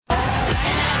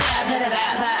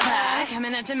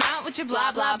can't amount with your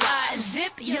blah, blah, blah.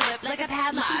 Zip your lip like a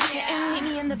padlock. And meet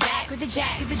me in the back with the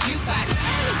jack of the jukebox.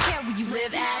 I don't care where you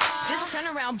live at. Just turn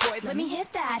around, boy, let me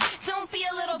hit that. Don't be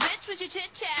a little bitch with your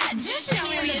chit-chat. Just show me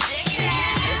where your dick is.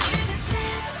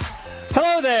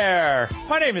 Hello there.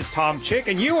 My name is Tom Chick,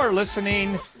 and you are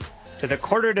listening to the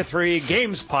Quarter to Three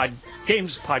Games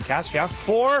podcast,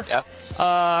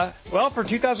 for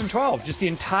 2012, just the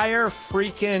entire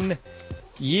freaking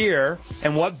year.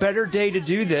 And what better day to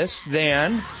do this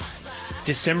than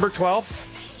December 12th,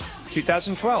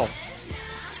 2012.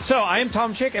 So I am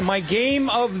Tom Chick, and my game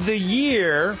of the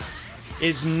year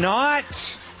is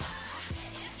not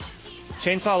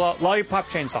Lollipop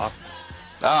Chainsaw.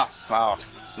 Oh, wow.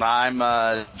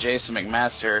 I'm Jason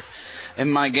McMaster,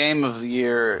 and my game of the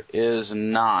year is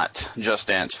not Just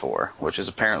Dance 4, which is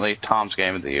apparently Tom's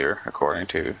game of the year, according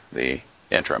to the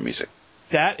intro music.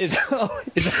 That is...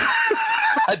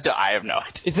 I have no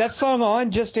idea. Is that song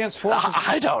on Just Dance 4?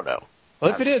 I don't know.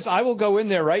 Well, if it is, I will go in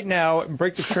there right now and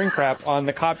break the shrink wrap on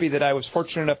the copy that I was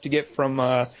fortunate enough to get from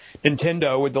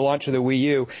Nintendo with the launch of the Wii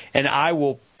U, and I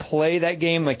will play that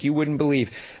game like you wouldn't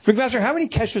believe. McMaster, how many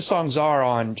Kesha songs are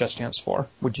on Just Dance 4,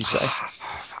 would you say?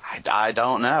 I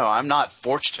don't know. I'm not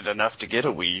fortunate enough to get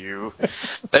a Wii U.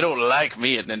 They don't like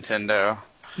me at Nintendo.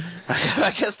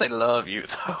 I guess they love you,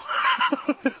 though.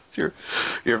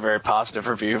 Your very positive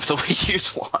review of the Wii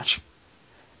U's launch.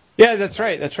 Yeah, that's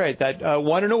right. That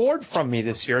won an award from me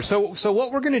this year. So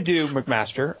what we're going to do,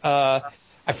 McMaster,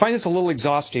 I find this a little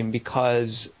exhausting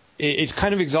because it's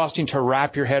kind of exhausting to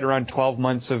wrap your head around 12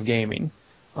 months of gaming.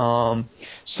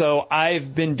 So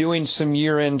I've been doing some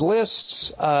year-end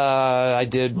lists. I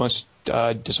did most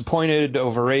disappointed,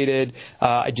 overrated.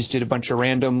 I just did a bunch of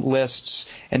random lists,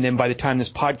 and then by the time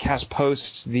this podcast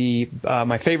posts,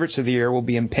 my favorites of the year will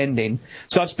be impending.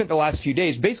 So I've spent the last few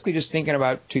days basically just thinking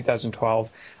about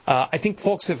 2012. I think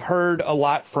folks have heard a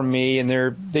lot from me, and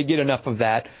they get enough of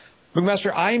that.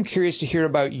 McMaster, I am curious to hear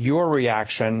about your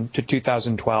reaction to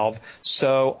 2012.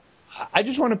 So I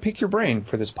just want to pick your brain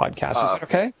for this podcast. Is that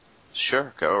okay?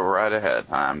 Sure, go right ahead.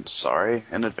 I'm sorry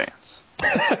in advance.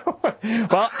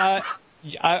 Well,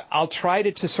 I'll try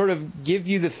to sort of give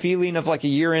you the feeling of like a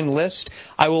year-end list.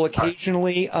 I will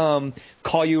occasionally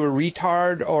call you a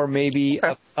retard or maybe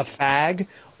a fag.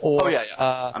 Or,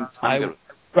 I'm good with that.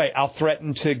 Right, I'll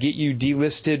threaten to get you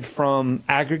delisted from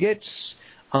aggregates.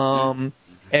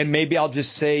 And maybe I'll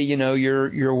just say,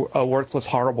 you're a worthless,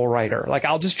 horrible writer. Like,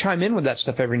 I'll just chime in with that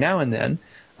stuff every now and then,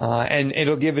 and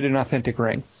it'll give it an authentic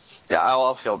ring. Yeah,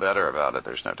 I'll feel better about it.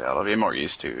 There's no doubt. I'll be more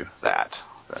used to that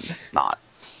than not.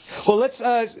 Well,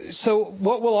 so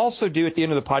what we'll also do at the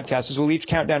end of the podcast is we'll each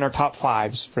count down our top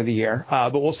fives for the year,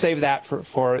 but we'll save that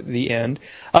for the end.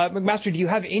 McMaster, do you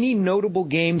have any notable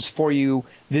games for you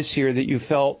this year that you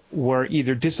felt were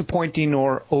either disappointing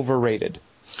or overrated?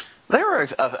 There were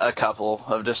a couple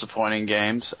of disappointing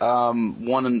games.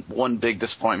 One big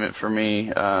disappointment for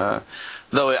me, though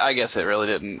I guess it really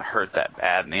didn't hurt that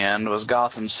bad in the end, was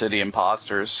Gotham City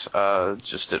Imposters.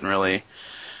 Just didn't really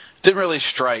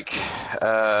strike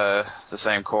the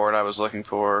same chord I was looking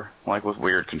for, like with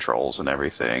weird controls and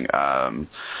everything.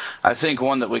 I think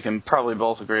one that we can probably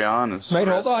both agree on is... Wait,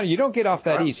 hold on. You don't get off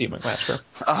that easy, McMaster.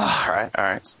 All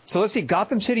right. So let's see.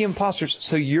 Gotham City Imposters.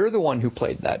 So you're the one who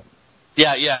played that.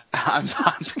 Yeah, I'm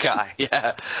the guy,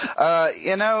 yeah.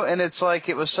 And it's like,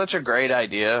 it was such a great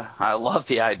idea. I love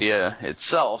the idea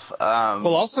itself. Well,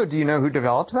 also, do you know who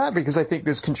developed that? Because I think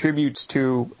this contributes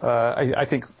to, I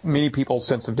think, many people's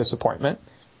sense of disappointment.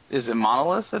 Is it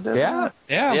Monolith that did that?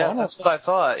 Yeah, Monolith. That's what I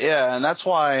thought, yeah. And that's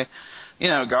why,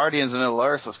 Guardians of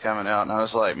Middle-earth was coming out, and I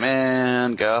was like,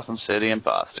 man, Gotham City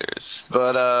Imposters.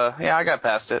 But, I got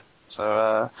past it,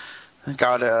 so...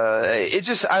 God, it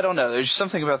just, I don't know. There's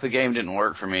something about the game didn't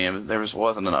work for me. There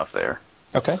wasn't enough there.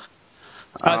 Okay.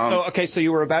 So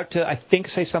you were about to, I think,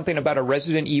 say something about a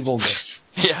Resident Evil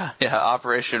game. Yeah.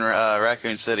 Operation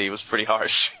Raccoon City was pretty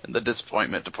harsh in the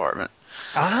disappointment department.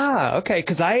 Okay.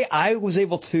 Because I was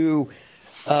able to,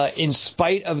 in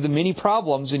spite of the many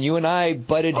problems, and you and I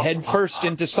butted headfirst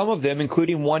into some of them,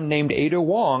 including one named Ada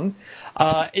Wong.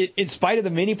 In spite of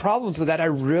the many problems with that, I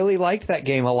really liked that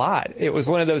game a lot. It was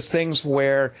one of those things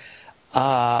where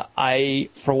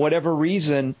for whatever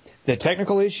reason, the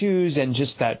technical issues and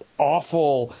just that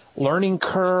awful learning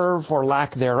curve or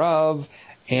lack thereof,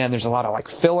 and there's a lot of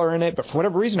filler in it, but for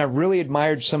whatever reason, I really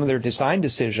admired some of their design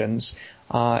decisions,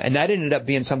 and that ended up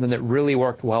being something that really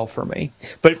worked well for me.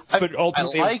 But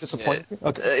ultimately, I it was disappointing. It.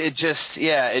 Okay. It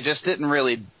just didn't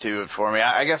really do it for me.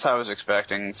 I guess I was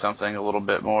expecting something a little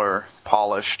bit more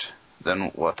polished than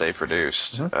what they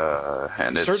produced.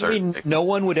 And certainly no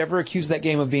one would ever accuse that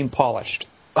game of being polished.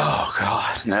 Oh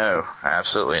God, no,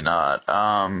 absolutely not.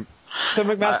 So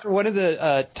McMaster, one of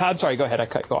the Todd, sorry, go ahead. I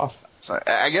cut you off. So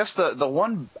I guess the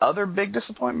one other big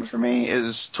disappointment for me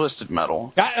is Twisted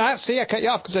Metal. See, I cut you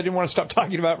off because I didn't want to stop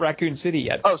talking about Raccoon City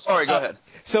yet. Oh, sorry, go ahead.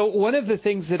 So one of the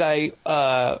things that I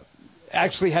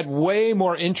actually had way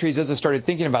more entries as I started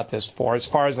thinking about this for, as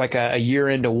far as like a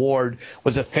year-end award,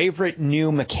 was a favorite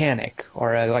new mechanic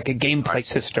or like a gameplay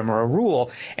system or a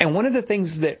rule. And one of the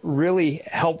things that really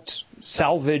helped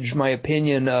salvage my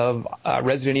opinion of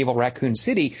Resident Evil Raccoon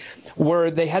City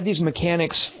were they had these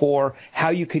mechanics for how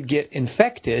you could get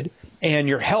infected and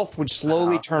your health would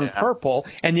slowly turn purple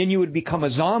and then you would become a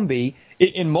zombie.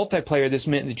 In multiplayer, this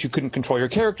meant that you couldn't control your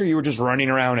character. You were just running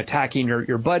around attacking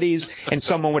your buddies, and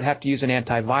someone would have to use an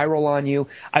antiviral on you.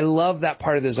 I love that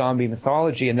part of the zombie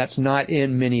mythology, and that's not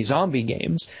in many zombie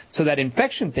games. So that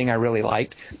infection thing I really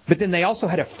liked. But then they also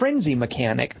had a frenzy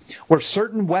mechanic where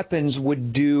certain weapons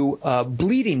would do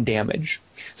bleeding damage.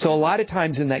 So a lot of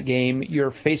times in that game,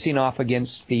 you're facing off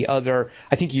against the other,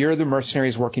 I think you're the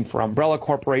mercenaries working for Umbrella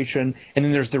Corporation, and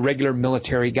then there's the regular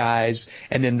military guys,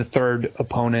 and then the third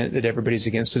opponent that everybody's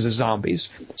against is the zombies.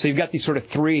 So you've got these sort of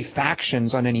three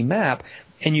factions on any map,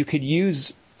 and you could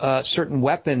use certain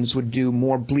weapons would do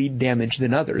more bleed damage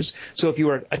than others. So if you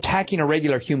were attacking a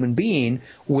regular human being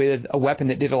with a weapon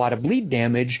that did a lot of bleed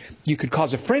damage, you could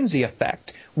cause a frenzy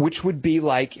effect, which would be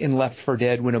like in Left 4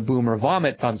 Dead when a boomer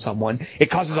vomits on someone. It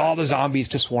causes all the zombies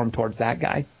to swarm towards that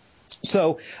guy.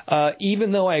 So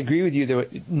even though I agree with you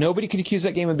that nobody could accuse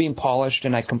that game of being polished,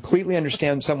 and I completely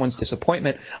understand someone's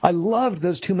disappointment, I loved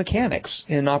those two mechanics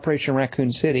in Operation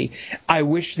Raccoon City. I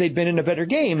wish they'd been in a better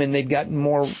game and they'd gotten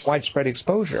more widespread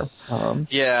exposure.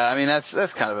 Yeah, I mean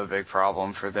that's kind of a big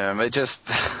problem for them. It just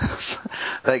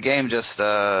that game just it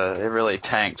really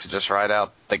tanked just right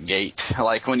out the gate.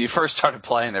 Like when you first started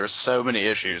playing, there were so many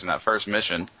issues in that first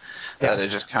mission. That it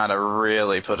just kind of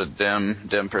really put a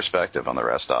dim perspective on the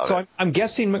rest of it. So I'm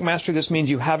guessing, McMaster, this means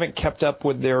you haven't kept up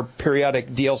with their periodic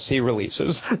DLC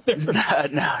releases.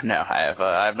 No, I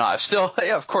have not. I've still,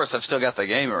 of course, I've still got the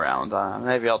game around.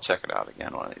 Maybe I'll check it out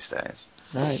again one of these days.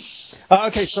 All right.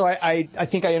 Okay, so I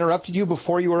think I interrupted you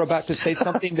before you were about to say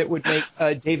something that would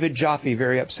make David Jaffe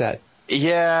very upset.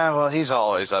 Yeah, well, he's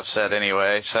always upset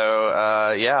anyway.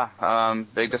 So,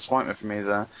 big disappointment for me,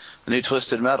 the new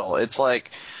Twisted Metal. It's like,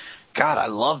 God, I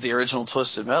love the original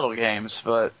Twisted Metal games,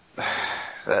 but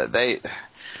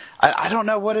I don't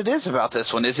know what it is about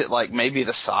this one. Is it like maybe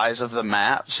the size of the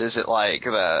maps? Is it like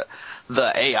the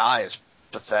AI is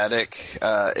pathetic?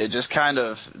 It just kind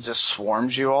of just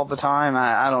swarms you all the time.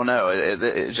 I don't know.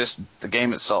 It just, the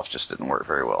game itself just didn't work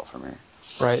very well for me.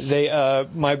 Right.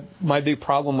 My big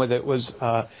problem with it was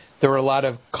there were a lot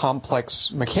of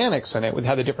complex mechanics in it with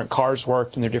how the different cars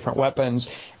worked and their different weapons.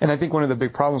 And I think one of the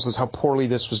big problems was how poorly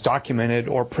this was documented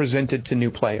or presented to new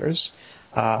players.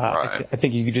 Right. I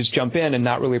think you could just jump in and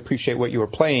not really appreciate what you were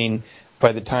playing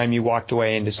by the time you walked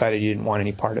away and decided you didn't want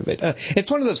any part of it. It's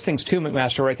one of those things, too,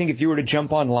 McMaster, where I think if you were to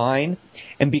jump online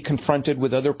and be confronted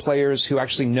with other players who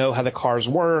actually know how the cars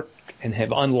work and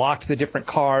have unlocked the different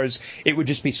cars, it would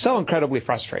just be so incredibly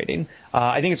frustrating.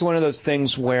 I think it's one of those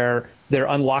things where their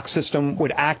unlock system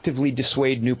would actively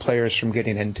dissuade new players from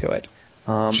getting into it.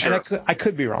 Sure. And I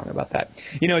could be wrong about that.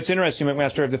 You know, it's interesting,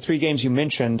 McMaster, of the three games you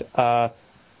mentioned,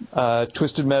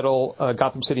 Twisted Metal,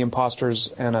 Gotham City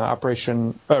Imposters, and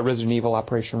Resident Evil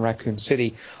Operation Raccoon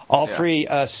City. All three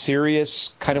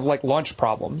serious kind of like launch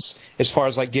problems as far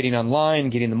as like getting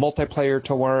online, getting the multiplayer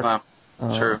to work.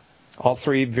 True. All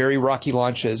three very rocky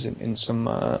launches in some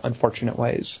unfortunate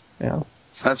ways. Yeah.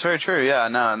 That's very true. Yeah,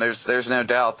 no, and there's no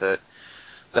doubt that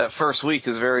first week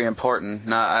is very important.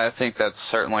 Now, I think that's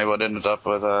certainly what ended up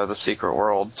with the Secret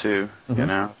World too. Mm-hmm. You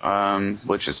know,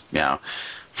 which is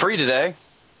free today.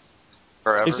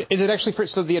 Forever. Is it actually free?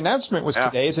 So the announcement was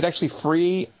today. Is it actually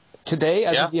free today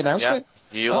as of the announcement?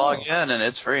 Yeah. You log in and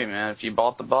it's free, man. If you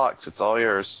bought the box, it's all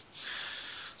yours.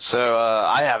 So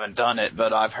I haven't done it,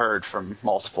 but I've heard from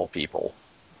multiple people.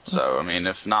 So, I mean,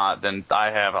 if not, then I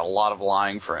have a lot of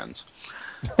lying friends,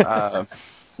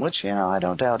 which, I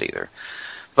don't doubt either.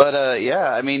 But,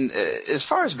 I mean, as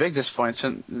far as big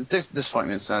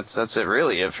disappointments, that's it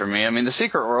really it for me. I mean, The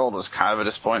Secret World was kind of a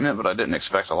disappointment, but I didn't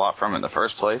expect a lot from it in the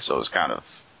first place, so it was kind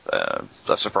of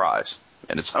a surprise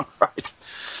in its own right.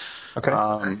 Okay.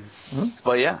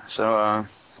 But, so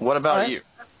what about you?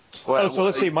 Well, so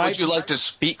let's see. Would you like to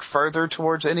speak further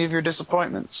towards any of your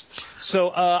disappointments? So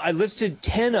I listed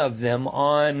 10 of them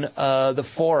on the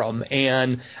forum,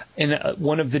 and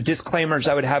one of the disclaimers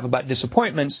I would have about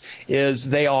disappointments is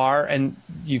they are, and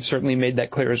you've certainly made that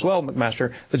clear as well,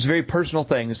 McMaster, it's a very personal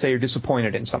thing to say you're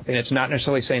disappointed in something. It's not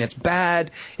necessarily saying it's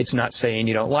bad. It's not saying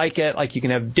you don't like it. Like, you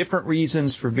can have different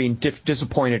reasons for being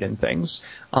disappointed in things.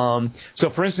 So,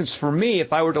 for instance, for me,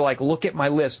 if I were to look at my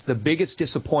list, the biggest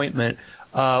disappointment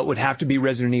would have to be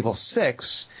Resident Evil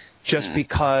 6, just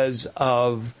because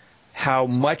of how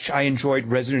much I enjoyed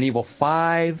Resident Evil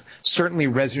 5, certainly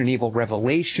Resident Evil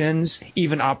Revelations,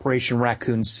 even Operation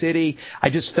Raccoon City. I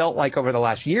just felt like over the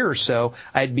last year or so,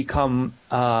 I had become,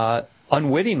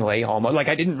 unwittingly almost,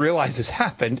 I didn't realize this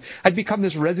happened, I'd become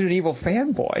this Resident Evil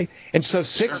fanboy. And so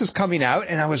 6 is coming out,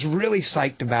 and I was really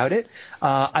psyched about it.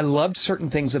 I loved certain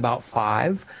things about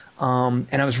 5. And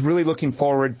I was really looking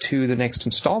forward to the next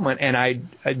installment, and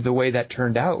the way that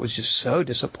turned out was just so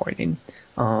disappointing.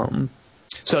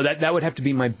 So that would have to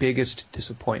be my biggest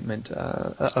disappointment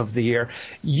of the year.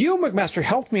 You, McMaster,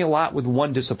 helped me a lot with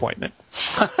one disappointment.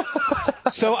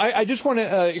 So I just want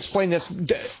to explain this.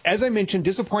 As I mentioned,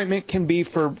 disappointment can be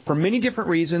for many different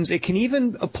reasons. It can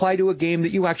even apply to a game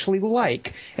that you actually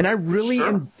like. And I really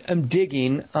am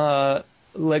digging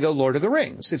Lego Lord of the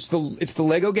Rings. It's the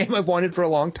Lego game I've wanted for a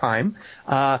long time.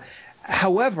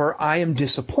 However, I am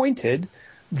disappointed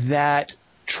that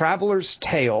Traveller's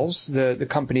Tales, the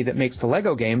company that makes the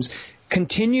Lego games,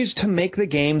 continues to make the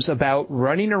games about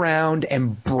running around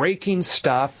and breaking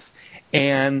stuff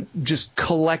and just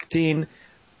collecting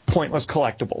pointless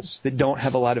collectibles that don't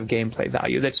have a lot of gameplay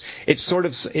value.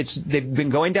 They've been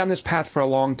going down this path for a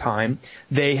long time.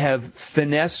 They have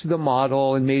finessed the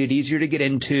model and made it easier to get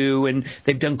into, and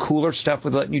they've done cooler stuff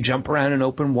with letting you jump around in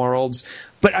open worlds.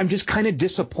 But I'm just kind of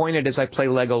disappointed as I play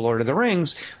Lego Lord of the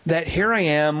Rings that here I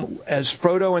am as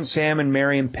Frodo and Sam and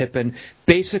Merry and Pippin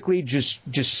basically just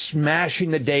smashing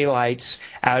the daylights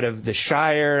out of the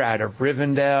Shire, out of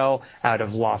Rivendell, out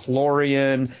of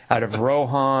Lothlorien, out of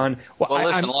Rohan. Well,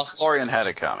 listen, Lothlorien had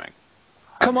it coming.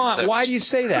 Come on, why do you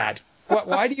say that?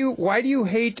 Why do you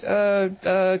hate Cate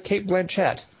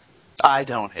Blanchett? I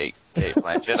don't hate Cate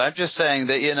Blanchett. I'm just saying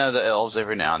that, the elves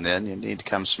every now and then, you need to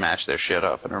come smash their shit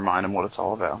up and remind them what it's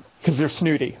all about. Because they're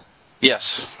snooty.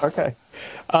 Yes. Okay.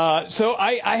 So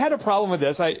I had a problem with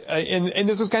this. And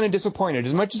this was kind of disappointed.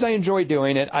 As much as I enjoy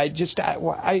doing it, I'm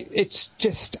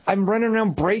running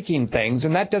around breaking things,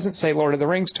 and that doesn't say Lord of the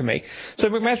Rings to me.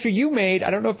 So McMaster, I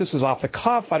don't know if this is off the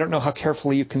cuff, I don't know how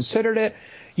carefully you considered it.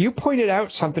 You pointed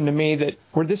out something to me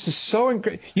where this is so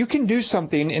you can do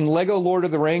something in Lego Lord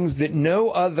of the Rings that no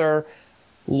other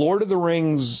Lord of the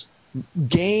Rings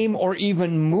game or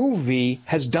even movie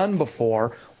has done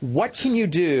before. What can you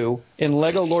do in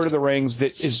Lego Lord of the Rings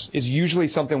that is usually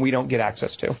something we don't get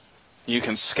access to? You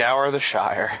can scour the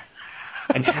Shire.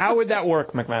 And how would that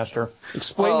work, McMaster?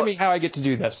 Explain to me how I get to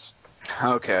do this.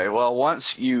 Okay, well,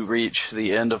 once you reach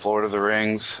the end of Lord of the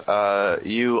Rings,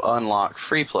 you unlock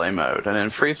free play mode. And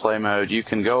in free play mode, you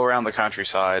can go around the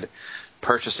countryside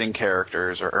purchasing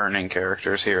characters or earning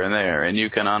characters here and there. And you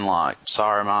can unlock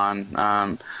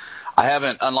Saruman. I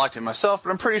haven't unlocked him myself,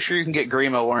 but I'm pretty sure you can get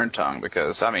Grima Wormtongue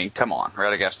because, come on,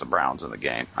 Radagast the Brown's in the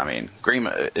game.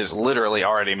 Grima is literally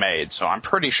already made, so I'm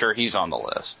pretty sure he's on the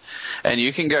list. And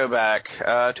you can go back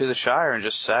to the Shire and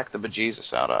just sack the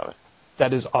bejesus out of it.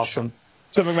 That is awesome.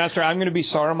 So, McMaster, I'm going to be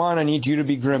Saruman. I need you to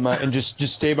be Grima, and just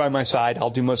stay by my side. I'll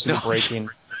do most of the breaking.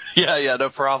 Yeah, no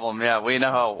problem. Yeah, we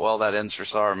know how well that ends for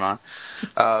Saruman.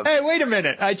 Hey, wait a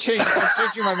minute. I'm changing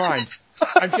my mind.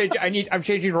 I'm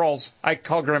changing roles. I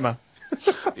call Grima.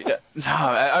 Yeah,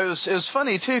 no, it was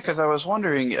funny too because I was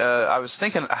wondering. I've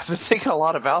been thinking a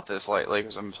lot about this lately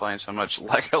because I'm playing so much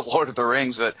like Lord of the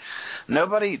Rings, but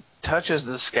nobody touches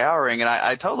the scouring, and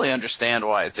I totally understand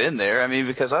why it's in there.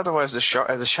 Because otherwise the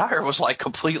Shire was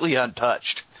completely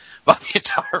untouched by the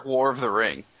entire War of the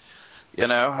Ring.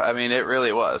 It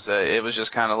really was. It was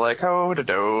just kind of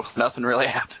nothing really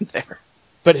happened there.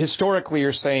 But historically,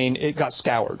 you're saying it got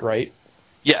scoured, right?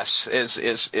 Yes,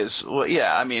 well,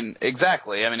 yeah,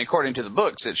 exactly. According to the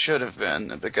books, it should have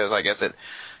been, because I guess it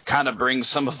kind of brings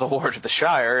some of the war to the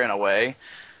Shire in a way.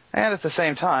 And at the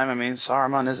same time,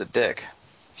 Saruman is a dick.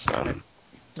 So,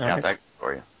 got that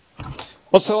for you.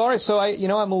 Well, all right, so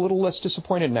I'm a little less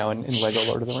disappointed now in Lego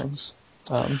Lord of the Rings.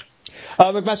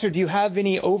 McMaster, do you have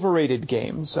any overrated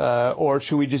games, or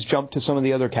should we just jump to some of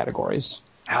the other categories?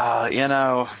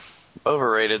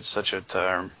 Overrated's such a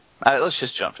term. Let's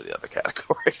just jump to the other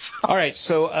categories. All right,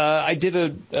 so I did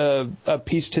a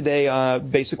piece today,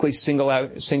 basically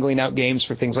singling out games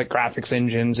for things like graphics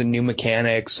engines and new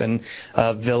mechanics and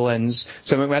villains.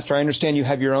 So, McMaster, I understand you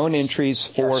have your own entries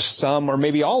for some or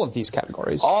maybe all of these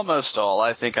categories. Almost all.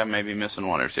 I think I may be missing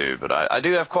one or two, but I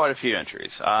do have quite a few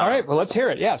entries. All right, well, let's hear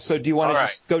it. Yeah, so do you want to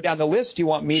just go down the list? Do you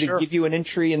want me to give you an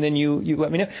entry and then you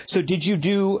let me know? So did you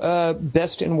do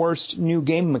best and worst new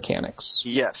game mechanics?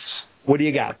 Yes. What do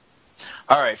you got?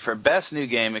 All right, for best new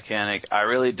game mechanic, I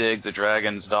really dig the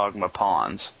Dragon's Dogma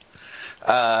pawns.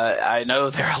 I know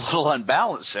they're a little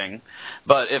unbalancing,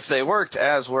 but if they worked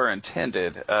as were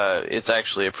intended, it's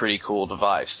actually a pretty cool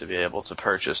device to be able to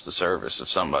purchase the service of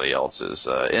somebody else's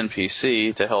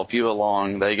NPC to help you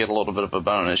along. They get a little bit of a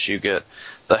bonus. You get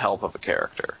the help of a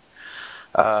character.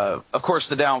 Of course,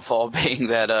 the downfall being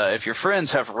that if your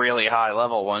friends have really high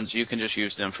level ones, you can just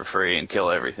use them for free and kill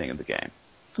everything in the game.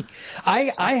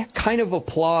 I kind of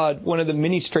applaud one of the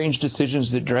many strange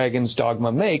decisions that Dragon's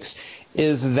Dogma makes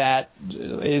is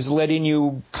letting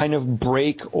you kind of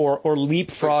break or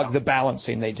leapfrog the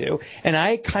balancing they do. And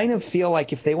I kind of feel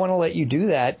like if they want to let you do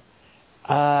that,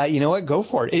 you know what, go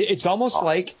for it. It's almost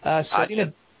like setting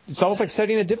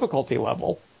a difficulty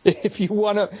level. If you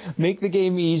want to make the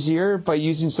game easier by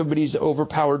using somebody's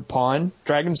overpowered pawn,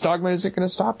 Dragon's Dogma isn't going to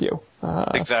stop you.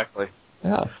 Exactly.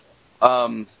 Yeah.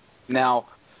 Now,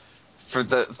 for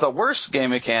the worst game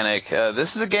mechanic,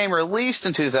 this is a game released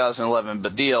in 2011,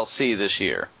 but DLC this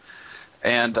year.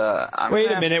 And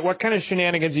wait a minute, what kind of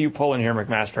shenanigans are you pulling here,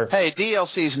 McMaster? Hey,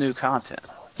 DLC's new content.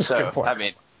 So, I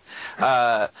mean,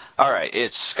 all right,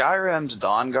 it's Skyrim's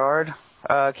Dawnguard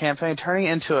campaign. Turning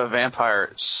into a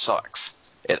vampire sucks.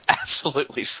 It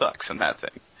absolutely sucks in that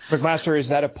thing. McMaster, is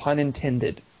that a pun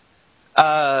intended?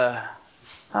 Oh,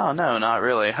 no, not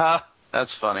really.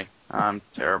 That's funny. I'm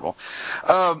terrible.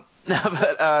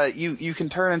 But you can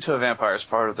turn into a vampire as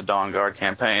part of the Dawnguard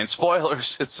campaign.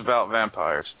 Spoilers, it's about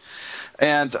vampires.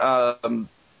 And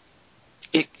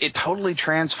it totally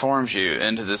transforms you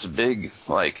into this big,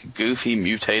 like, goofy,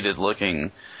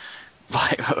 mutated-looking,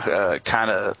 like,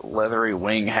 kind of leathery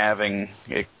wing-having,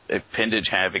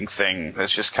 appendage-having thing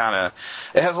that's just kind of...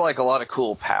 It has, like, a lot of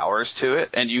cool powers to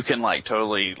it, and you can, like,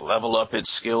 totally level up its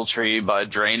skill tree by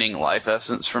draining life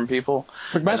essence from people.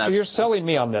 McMaster, you're selling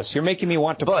me on this. You're making me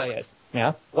want to play it.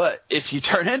 Yeah? But if you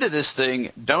turn into this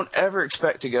thing, don't ever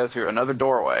expect to go through another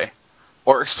doorway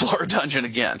or explore a dungeon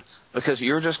again, because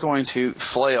you're just going to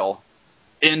flail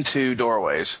into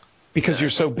doorways. Because you're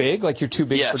so big? Like you're too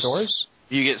big for doors?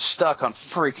 You get stuck on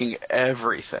freaking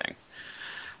everything.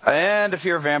 And if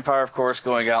you're a vampire, of course,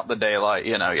 going out in the daylight,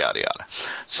 yada, yada.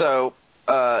 So,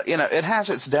 it has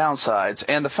its downsides.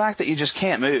 And the fact that you just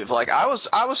can't move. Like, I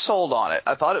was sold on it.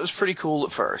 I thought it was pretty cool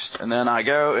at first. And then I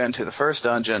go into the first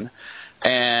dungeon,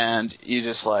 and you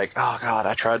just like, oh, God,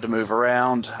 I tried to move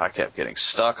around. I kept getting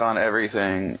stuck on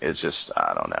everything. It's just,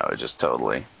 I don't know. It just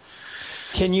totally...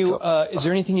 Can you, is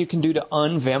there anything you can do to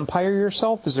unvampire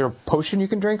yourself? Is there a potion you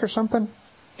can drink or something?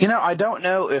 I don't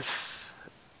know if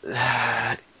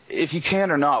you can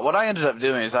or not. What I ended up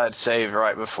doing is I had saved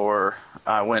right before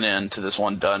I went into this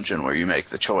one dungeon where you make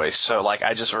the choice. So, like,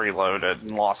 I just reloaded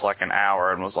and lost, like, an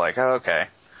hour and was like, oh, okay,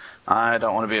 I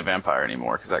don't want to be a vampire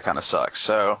anymore because that kind of sucks.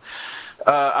 So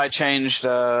I changed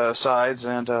sides,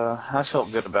 and I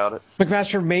felt good about it.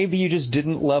 McMaster, maybe you just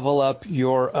didn't level up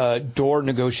your door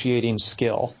negotiating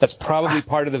skill. That's probably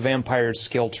part of the vampire's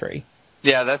skill tree.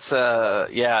 Yeah, that's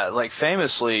like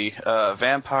famously,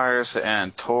 vampires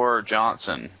and Tor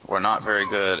Johnson were not very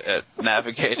good at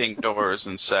navigating doors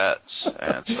and sets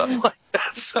and stuff like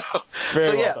that. So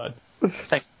very well done.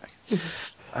 Thank you.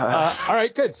 All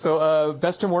right, good. So,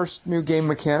 best and worst new game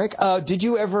mechanic. Did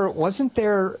you ever? Wasn't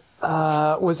there?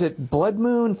 Was it Blood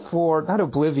Moon for not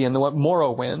Oblivion? The what?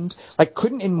 Morrowind. Like,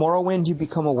 couldn't in Morrowind you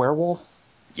become a werewolf?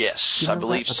 Yes, I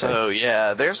believe so.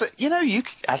 Yeah, there's I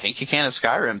think you can in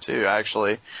Skyrim too,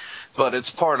 actually, but it's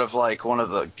part of like one of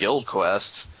the guild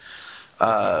quests.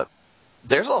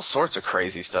 There's all sorts of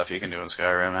crazy stuff you can do in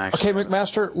Skyrim, actually. Okay,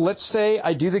 McMaster, let's say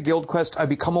I do the guild quest, I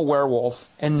become a werewolf,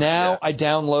 and now I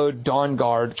download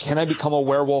Dawnguard. Can I become a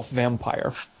werewolf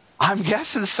vampire? I'm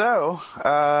guessing so,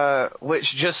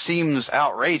 which just seems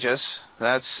outrageous.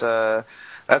 That's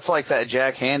like that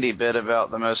Jack Handy bit about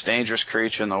the most dangerous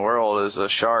creature in the world is a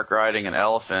shark riding an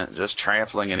elephant, just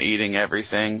trampling and eating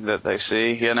everything that they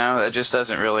see. That just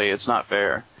doesn't really, it's not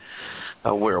fair.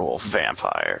 A werewolf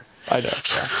vampire. I know.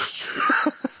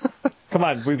 Yeah. Come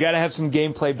on, we've got to have some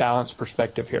gameplay balance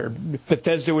perspective here.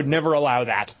 Bethesda would never allow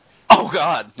that. Oh,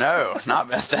 God, no, not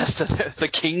Bethesda. The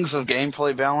kings of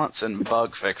gameplay balance and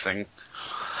bug fixing.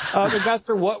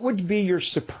 McMaster, what would be your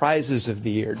surprises of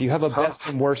the year? Do you have a best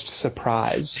and worst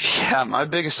surprise? Yeah, my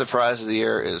biggest surprise of the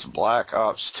year is Black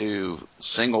Ops 2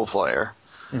 single player.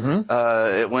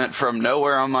 Mm-hmm. It went from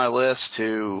nowhere on my list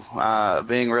to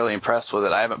being really impressed with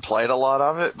it. I haven't played a lot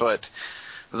of it, but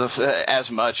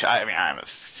as much. I mean, I haven't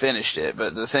finished it,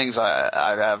 but the things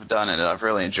I have done in it, I've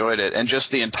really enjoyed it. And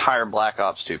just the entire Black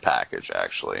Ops 2 package,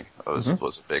 actually, was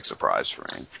a big surprise for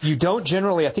me. You don't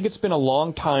generally. I think it's been a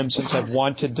long time since I've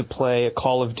wanted to play a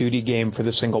Call of Duty game for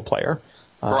the single player.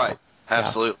 Right.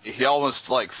 Absolutely. Yeah. You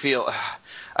almost feel.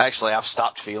 Actually, I've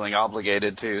stopped feeling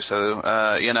obligated to. So,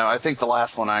 I think the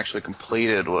last one I actually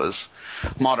completed was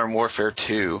Modern Warfare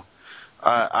 2.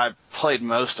 I played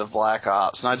most of Black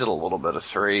Ops, and I did a little bit of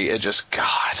 3. It just,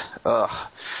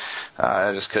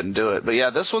 I just couldn't do it. But yeah,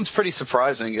 this one's pretty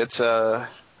surprising. It's not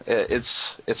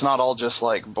all just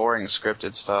like boring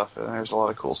scripted stuff. There's a lot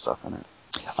of cool stuff in it.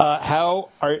 I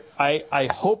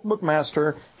hope,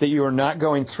 McMaster, that you are not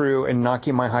going through and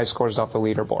knocking my high scores off the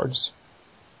leaderboards.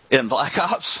 In Black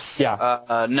Ops?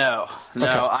 Yeah. No.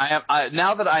 Okay.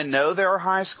 Now that I know there are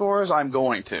high scores, I'm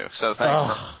going to. So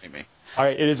thanks for letting me. All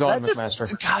right, it is on,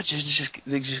 McMaster. God,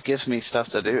 it just gives me stuff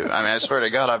to do. I mean, I swear to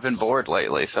God, I've been bored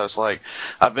lately. So it's like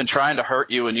I've been trying to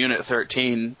hurt you in Unit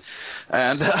 13,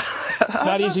 and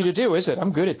not easy to do, is it?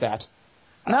 I'm good at that.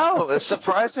 No,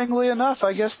 surprisingly enough,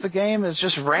 I guess the game is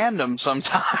just random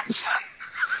sometimes.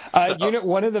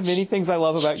 One of the many things I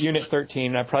love about Unit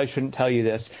 13, and I probably shouldn't tell you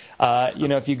this,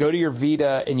 if you go to your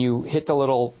Vita and you hit the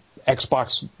little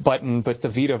Xbox button, but the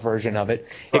Vita version of it,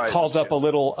 it calls up a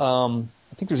little,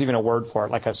 I think there's even a word for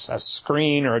it, like a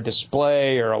screen or a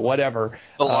display or a whatever.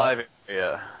 The live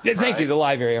area. Thank you, the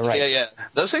live area, right. Yeah.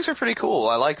 Those things are pretty cool.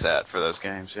 I like that for those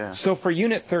games, yeah. So for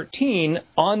Unit 13,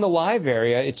 on the live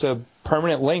area, it's a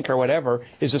permanent link or whatever,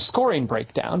 is a scoring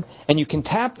breakdown. And you can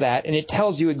tap that, and it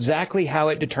tells you exactly how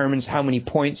it determines how many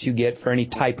points you get for any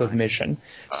type of mission.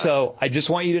 So I just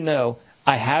want you to know,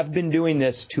 I have been doing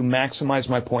this to maximize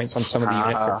my points on some of the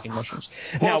Unit 13 missions.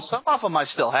 Now, some of them I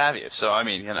still have you, so I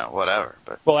mean, whatever.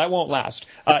 But. Well, that won't last.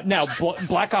 Now,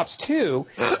 Black Ops 2,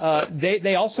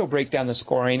 they also break down the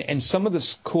scoring, and some of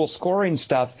the cool scoring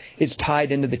stuff is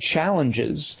tied into the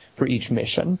challenges for each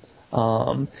mission.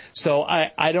 So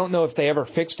I don't know if they ever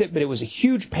fixed it, but it was a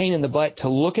huge pain in the butt to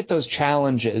look at those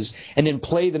challenges and then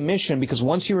play the mission, because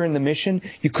once you were in the mission,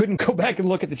 you couldn't go back and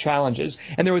look at the challenges.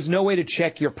 And there was no way to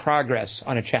check your progress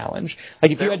on a challenge.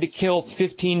 Like if you had to kill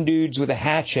 15 dudes with a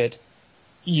hatchet,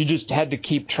 you just had to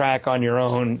keep track on your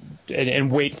own and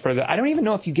wait for I don't even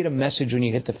know if you get a message when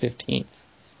you hit the 15th.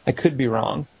 I could be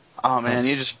wrong. Oh, man,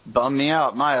 you just bummed me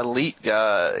out. My Elite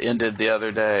ended the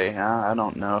other day. I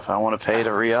don't know if I want to pay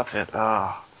to re-up it.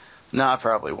 Oh. No, I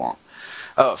probably won't.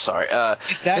 Oh, sorry.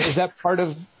 Is that part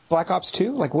of Black Ops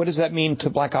 2? Like, what does that mean to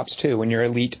Black Ops 2 when your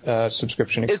Elite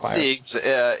subscription expires?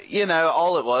 It's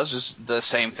all it was the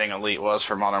same thing Elite was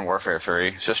for Modern Warfare 3.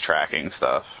 It's just tracking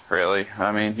stuff, really.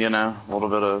 I mean, a little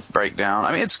bit of breakdown.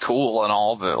 I mean, it's cool and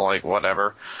all, but,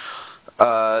 whatever.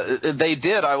 They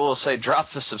did, I will say, drop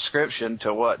the subscription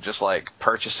to just like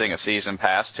purchasing a season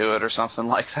pass to it or something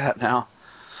like that now.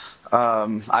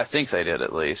 I think they did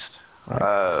at least.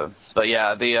 Right. But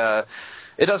yeah,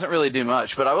 it doesn't really do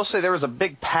much. But I will say there was a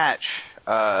big patch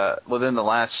within the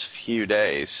last few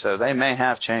days, so they may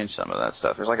have changed some of that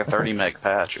stuff. There's like a 30 meg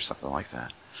patch or something like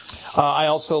that. I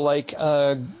also like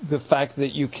the fact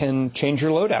that you can change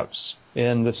your loadouts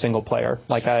in the single player.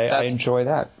 I enjoy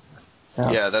that.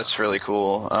 Yeah, that's really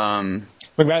cool.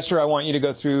 McMaster, I want you to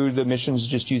go through the missions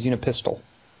just using a pistol.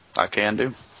 I can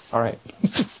do. All right.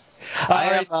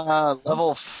 I am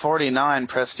level 49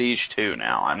 Prestige 2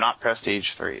 now. I'm not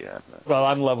Prestige 3 yet. But. Well,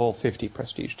 I'm level 50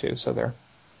 Prestige 2, so there.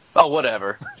 Oh,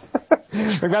 whatever.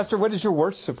 McMaster, what is your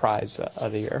worst surprise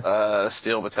of the year?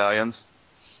 Steel Battalions.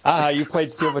 You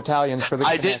played Steel Battalions for the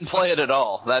I didn't play it at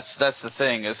all. That's the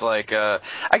thing. Is I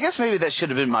guess maybe that should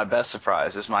have been my best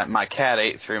surprise. Is my cat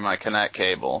ate through my Kinect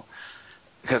cable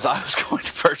because I was going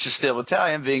to purchase Steel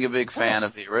Battalion, being a big fan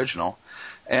of the original.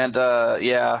 And but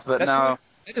no.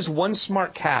 It is one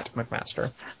smart cat,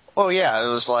 McMaster. Well, yeah, it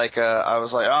was I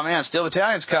was like, oh man, Steel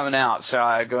Battalion's coming out, so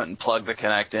I go and plug the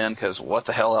Kinect in because what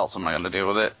the hell else am I going to do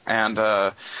with it? And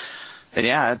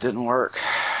yeah, it didn't work.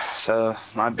 So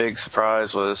my big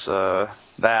surprise was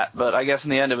that, but I guess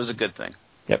in the end it was a good thing.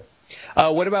 Yep.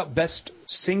 What about best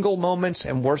single moments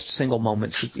and worst single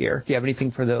moments of the year? Do you have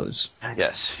anything for those?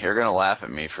 Yes, you're going to laugh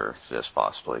at me for this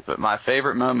possibly, but my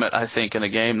favorite moment I think in a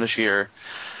game this year,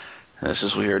 and this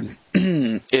is weird,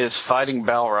 is fighting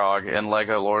Balrog in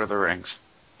Lego Lord of the Rings.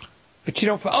 But you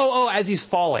don't. As he's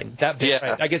falling, that bit.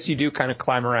 Yeah. Right? I guess you do kind of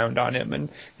climb around on him, and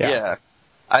yeah.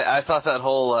 I thought that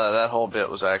whole bit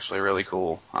was actually really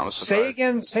cool. I was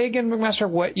surprised. Say again, McMaster.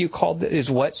 What you called it is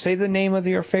what? Say the name of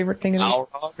your favorite thing.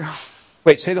 Balrog.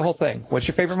 Wait, say the whole thing. What's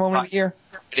your favorite moment of the year?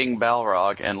 Fighting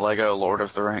Balrog and Lego Lord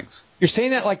of the Rings. You're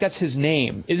saying that like that's his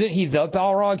name. Isn't he the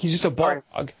Balrog? He's just a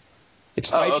Balrog. It's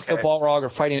fighting the Balrog or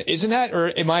fighting. Isn't that? Or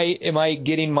am I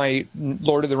getting my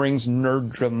Lord of the Rings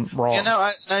nerddom wrong?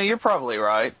 No, you're probably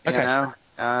right. Okay. You know,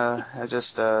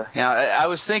 I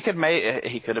was thinking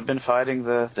he could have been fighting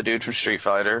the dude from Street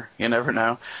Fighter. You never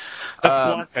know.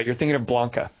 That's Blanca. You're thinking of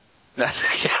Blanca. He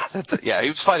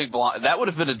was fighting Blanca. That would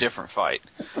have been a different fight.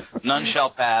 None shall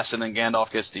pass, and then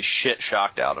Gandalf gets the shit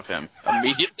shocked out of him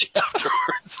immediately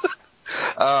afterwards.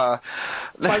 By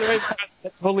the way,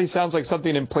 that totally sounds like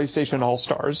something in PlayStation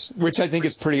All-Stars, which I think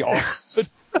is pretty awesome.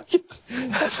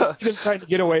 Just trying to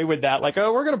get away with that. Like,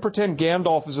 oh, we're going to pretend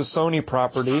Gandalf is a Sony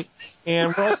property,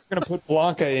 and we're also going to put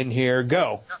Blanca in here.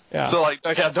 Go. Yeah. So,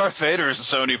 Darth Vader is a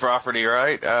Sony property,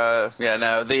 right?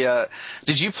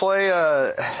 Did you play,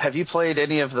 have you played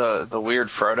any of the weird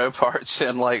Frodo parts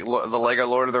in, the Lego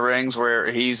Lord of the Rings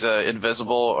where he's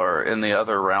invisible or in the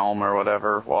other realm or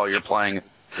whatever while you're playing?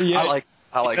 Yeah,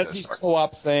 I like these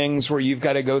co-op things where you've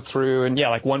got to go through and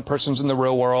one person's in the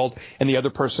real world and the other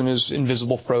person is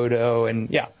invisible Frodo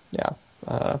and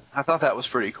I thought that was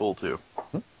pretty cool too.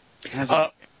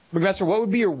 McMaster, what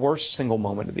would be your worst single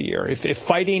moment of the year? If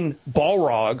fighting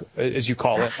Balrog, as you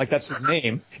call it, like that's his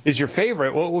name, is your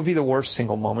favorite, what would be the worst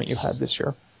single moment you had this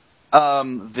year?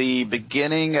 The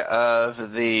beginning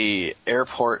of the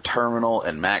airport terminal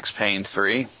in Max Payne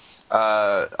 3.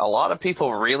 A lot of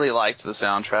people really liked the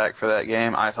soundtrack for that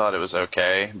game. I thought it was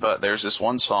okay, but there's this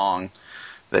one song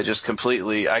that just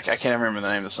completely, I can't remember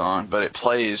the name of the song, but it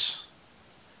plays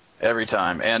every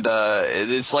time. And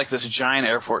it's like this giant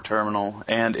airport terminal,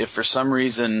 and if for some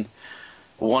reason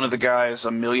one of the guys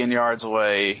a million yards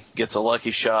away gets a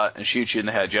lucky shot and shoots you in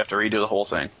the head, you have to redo the whole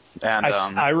thing. And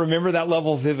I remember that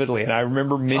level vividly, and I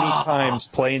remember many times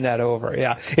playing that over.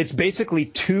 Yeah, it's basically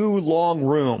 2 long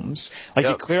rooms.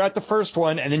 You clear out the first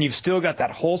one, and then you've still got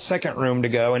that whole second room to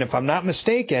go. And if I'm not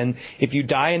mistaken, if you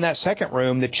die in that second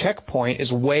room, the checkpoint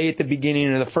is way at the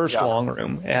beginning of the first long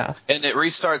room. Yeah, and it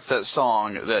restarts that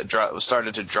song that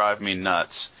started to drive me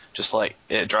nuts, just like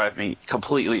it drive me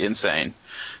completely insane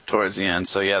towards the end.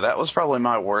 So that was probably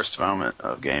my worst moment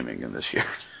of gaming in this year.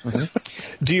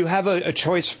 Mm-hmm. Do you have a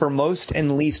choice for most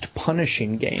and least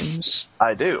punishing games?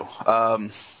 I do.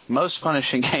 Most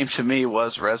punishing game to me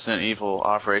was Resident Evil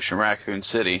Operation Raccoon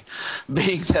City,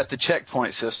 being that the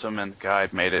checkpoint system and the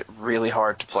guide made it really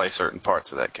hard to play certain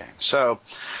parts of that game. So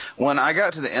when I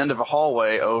got to the end of a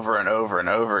hallway over and over and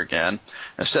over again,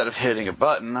 instead of hitting a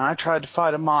button, I tried to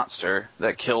fight a monster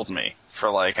that killed me for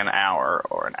like an hour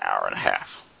or an hour and a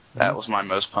half. That was my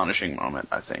most punishing moment,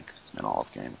 I think, in all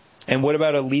of gaming. And what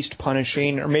about a least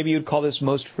punishing, or maybe you'd call this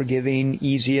most forgiving,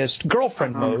 easiest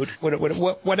girlfriend mode? What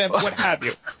have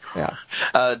you?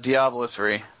 Yeah. Diablo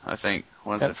 3, I think,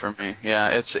 was it for me. Yeah,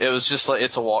 it was just like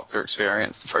it's a walkthrough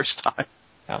experience the first time.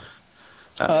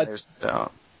 Yeah. Do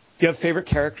you have favorite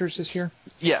characters this year?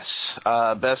 Yes.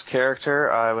 Best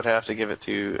character, I would have to give it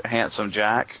to Handsome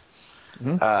Jack.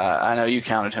 Mm-hmm. I know you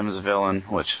counted him as a villain,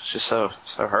 which is just so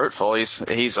hurtful.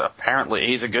 He's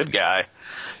apparently a good guy.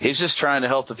 He's just trying to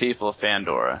help the people of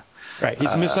Pandora. Right.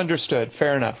 He's misunderstood.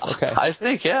 Fair enough. Okay. I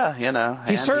think,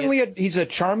 He's a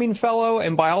charming fellow,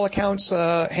 and by all accounts,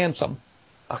 handsome.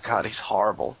 Oh God, he's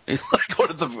horrible. He's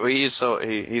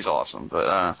awesome.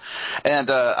 But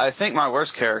I think my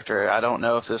worst character, I don't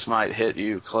know if this might hit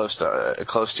you close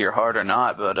to your heart or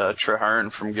not, but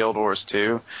Traherne from Guild Wars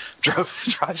 2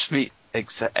 drives me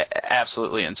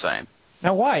absolutely insane.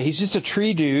 Now, why? He's just a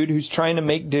tree dude who's trying to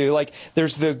make do. Like,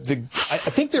 there's I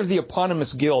think they're the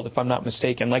eponymous guild, if I'm not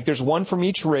mistaken. Like, there's one from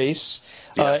each race,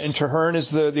 and Traherne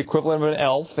is the equivalent of an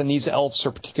elf, and these elves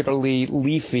are particularly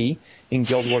leafy in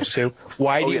Guild Wars 2.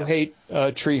 Why do you hate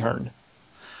Traherne?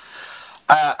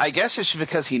 I guess it's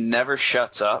because he never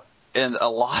shuts up, and a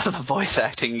lot of the voice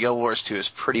acting in Guild Wars 2 is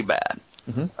pretty bad.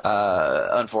 Mm-hmm.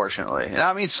 Unfortunately. And,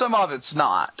 I mean, some of it's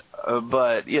not,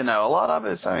 but, a lot of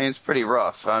it's pretty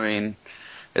rough. I mean,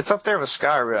 it's up there with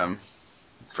Skyrim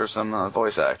for some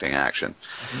voice acting action.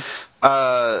 Mm-hmm.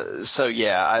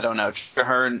 I don't know.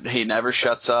 Traherne, he never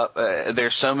shuts up.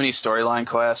 There's so many storyline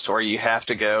quests where you have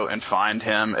to go and find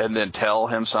him and then tell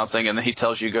him something, and then he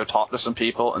tells you go talk to some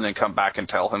people and then come back and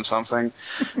tell him something.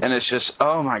 And it's just,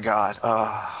 oh my God.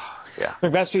 Yeah.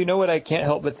 McMaster, you know what I can't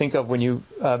help but think of when you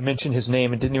mentioned his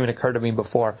name? It didn't even occur to me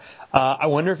before. I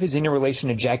wonder if he's in relation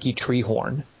to Jackie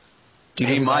Treehorn. Do you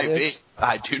know He who might that be. is?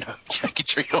 I do know who Jackie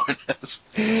Treehorn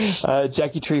is.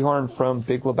 Jackie Treehorn from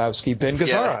Big Lebowski. Ben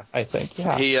Gazzara, I think.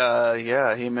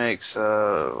 Yeah. He makes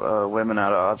women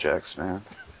out of objects, man.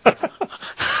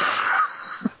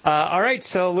 All right,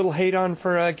 so a little hate on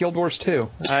for Guild Wars 2.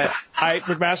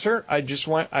 McMaster,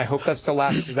 I hope that's the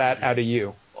last of that out of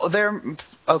you. Well,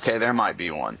 there might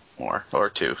be one more or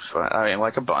two. I mean,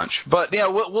 like a bunch. But yeah,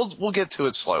 we'll get to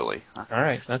it slowly. All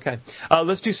right, okay.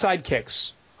 Let's do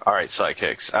sidekicks. All right,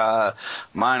 sidekicks.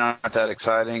 Mine aren't that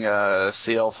exciting.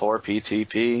 CL4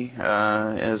 PTP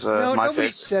is my nobody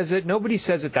favorite. says it. Nobody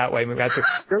says it that way.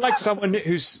 You're like someone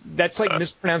that's like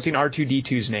mispronouncing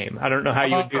R2D2's name. I don't know how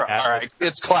you would do that. All right,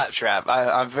 it's Claptrap.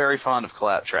 I'm very fond of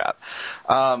Claptrap,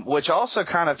 which also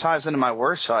kind of ties into my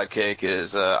worst sidekick.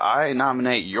 Is I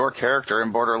nominate your character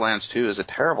in Borderlands 2 as a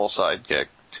terrible sidekick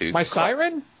to my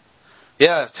Siren.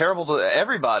 Yeah, it's terrible to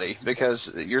everybody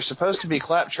because you're supposed to be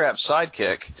Claptrap's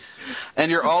sidekick,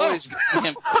 and you're always getting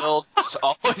him killed. He's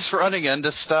always running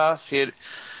into stuff. The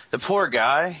poor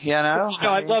guy, you know. No,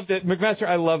 I love that, McMaster.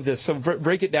 I love this. So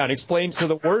break it down. Explain. So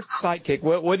the worst sidekick.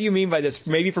 What do you mean by this?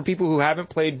 Maybe for people who haven't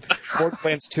played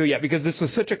Borderlands 2 yet, because this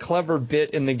was such a clever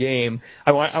bit in the game.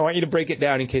 I want you to break it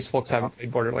down in case folks haven't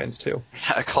played Borderlands 2.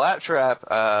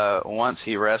 Claptrap, once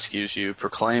he rescues you,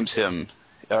 proclaims you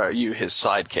his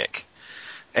sidekick.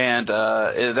 And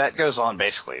that goes on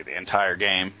basically the entire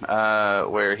game,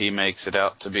 where he makes it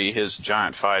out to be his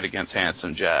giant fight against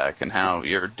Handsome Jack and how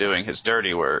you're doing his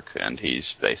dirty work, and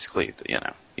he's basically,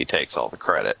 he takes all the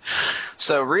credit.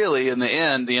 So really, in the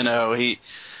end, he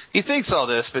thinks all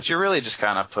this, but you're really just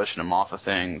kind of pushing him off of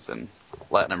things and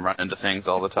letting him run into things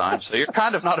all the time. So you're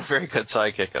kind of not a very good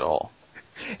sidekick at all.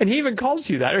 And he even calls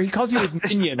you that, or he calls you his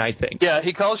minion, I think. Yeah,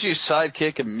 he calls you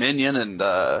sidekick and minion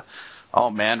and all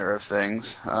manner of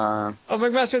things.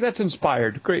 McMaster, that's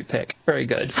inspired. Great pick. Very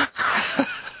good.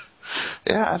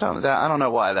 Yeah, I don't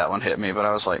know why that one hit me, but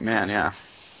I was like, man, yeah.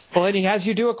 Well, and he has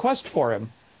you do a quest for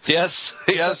him. Yes,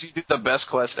 he has you do the best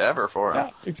quest ever for him.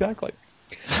 Yeah, exactly.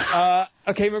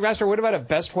 Okay, McMaster, what about a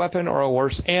best weapon or a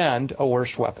worst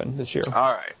weapon this year?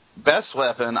 All right. Best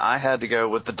weapon, I had to go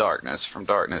with the Darkness from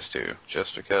Darkness 2,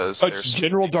 just because. It's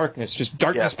general darkness, just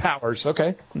darkness powers.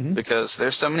 Okay. Mm-hmm. Because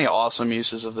there's so many awesome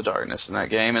uses of the darkness in that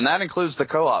game, and that includes the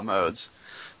co-op modes,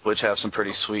 which have some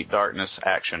pretty sweet darkness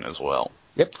action as well.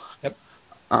 Yep.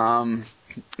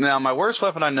 Now, my worst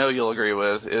weapon I know you'll agree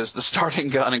with is the starting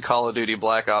gun in Call of Duty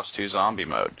Black Ops 2 Zombie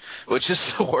mode, which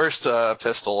is the worst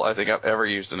pistol I think I've ever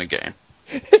used in a game.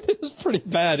 It is pretty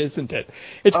bad, isn't it?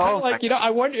 It's kind of like,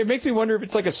 I wonder. It makes me wonder if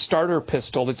it's like a starter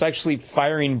pistol that's actually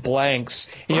firing blanks,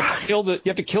 and you have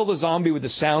to kill the zombie with the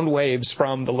sound waves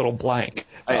from the little blank.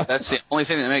 That's the only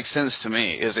thing that makes sense to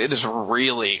me. Is it is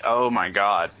really, oh my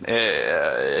god,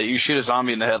 you shoot a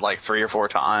zombie in the head like 3 or 4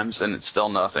 times and it's still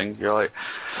nothing. You're like,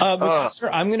 McMaster,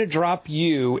 I'm going to drop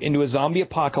you into a zombie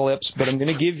apocalypse, but I'm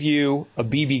going to give you a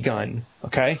BB gun.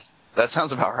 Okay? That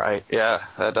sounds about right. Yeah,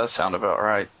 that does sound about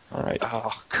right. All right.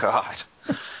 Oh God.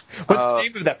 What's the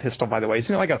name of that pistol, by the way?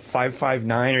 Isn't it like a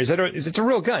 5.59, or is it a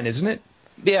real gun? Isn't it?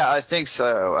 Yeah, I think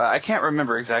so. I can't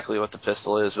remember exactly what the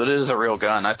pistol is, but it is a real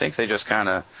gun. I think they just kind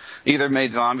of either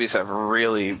made zombies have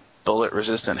really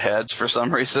bullet-resistant heads for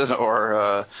some reason,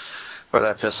 or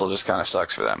that pistol just kind of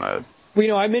sucks for that mode.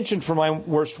 Well, I mentioned for my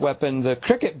worst weapon the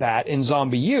cricket bat in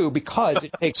Zombie U because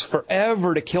it takes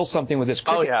forever to kill something with this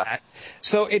cricket bat.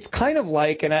 So it's kind of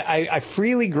like, and I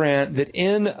freely grant that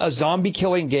in a zombie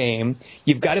killing game,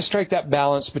 you've got to strike that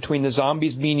balance between the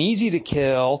zombies being easy to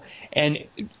kill and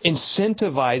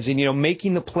incentivizing,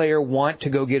 making the player want to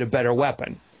go get a better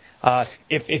weapon.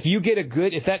 If you get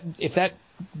if that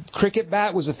cricket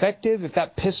bat was effective, if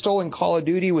that pistol in Call of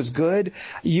Duty was good,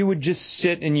 you would just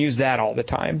sit and use that all the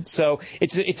time. So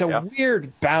it's a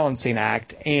weird balancing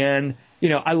act, and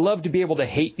I love to be able to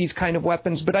hate these kind of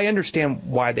weapons, but I understand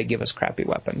why they give us crappy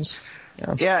weapons.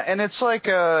 Yeah, and it's like,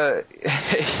 and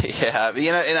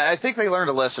I think they learned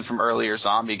a lesson from earlier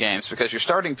zombie games because your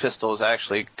starting pistol is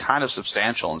actually kind of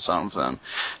substantial in some of them,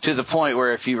 to the point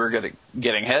where if you were getting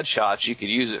headshots, you could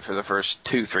use it for the first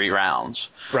 2-3 rounds.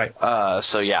 Right.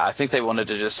 So yeah, I think they wanted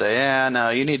to just say, no,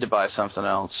 you need to buy something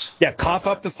else. Yeah, cough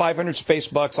up the 500 space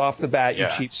bucks off the bat, you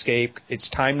cheapskate. It's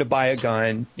time to buy a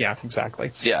gun. Yeah,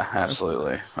 exactly. Yeah,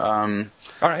 absolutely. All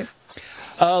right.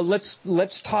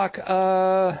 Let's talk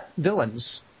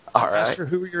villains. All right. Master,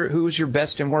 who's your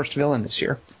best and worst villain this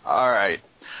year? All right.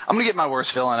 I'm going to get my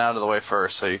worst villain out of the way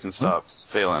first so you can stop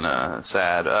feeling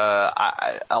sad.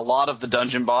 A lot of the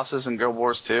dungeon bosses in Guild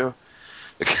Wars 2,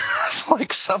 because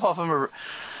like some of them are,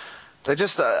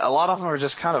 a lot of them are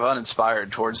just kind of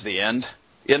uninspired towards the end.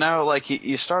 You know, like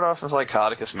you start off with like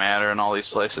Codicus Manor and all these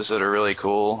places that are really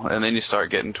cool, and then you start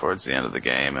getting towards the end of the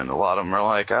game, and a lot of them are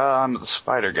like, I'm the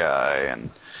spider guy, and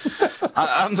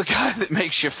I'm the guy that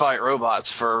makes you fight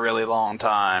robots for a really long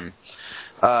time.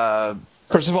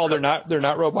 First of all, they're not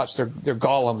robots. They're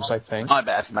golems, I think. My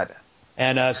bad.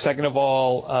 And second of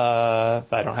all,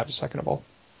 I don't have a second of all.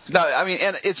 No, I mean,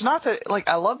 and it's not that, like,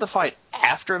 I love the fight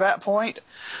after that point,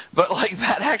 but, like,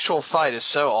 that actual fight is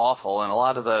so awful, and a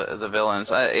lot of the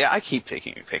villains, I keep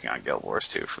picking on Guild Wars,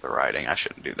 too, for the writing. I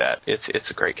shouldn't do that. It's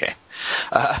a great game.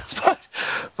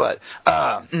 But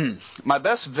my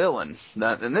best villain,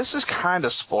 and this is kind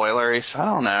of spoilery, so I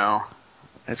don't know.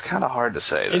 It's kind of hard to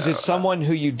say, though. Is it someone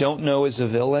who you don't know is a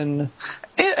villain?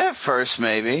 At first,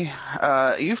 maybe.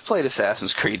 You've played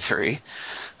Assassin's Creed 3.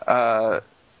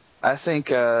 I think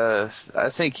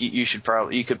you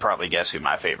could probably guess who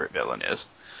my favorite villain is.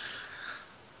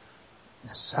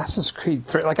 Assassin's Creed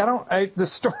 3. Like, the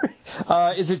story,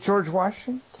 is it George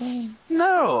Washington?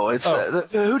 No, it's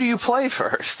who do you play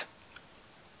first?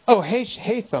 Oh,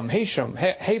 Haytham.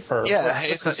 Hafer. Yeah,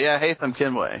 Haytham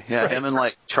Kenway. Yeah, right. Him and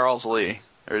like Charles Lee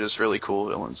are just really cool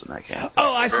villains in that game.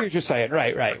 Oh, I see what you're saying.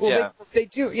 Right. Well, yeah. They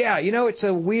do. Yeah, it's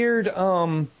a weird.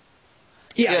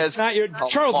 It's not your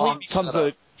Charles Lee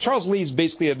becomes Charles Lee's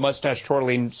basically a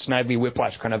mustache-twirling, snidely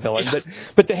whiplash kind of villain.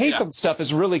 But the Haytham stuff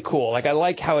is really cool. Like, I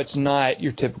like how it's not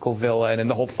your typical villain and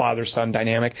the whole father-son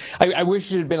dynamic. I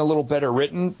wish it had been a little better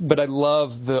written, but I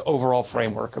love the overall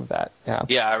framework of that.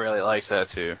 Yeah, I really like that,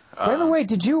 too. By the way,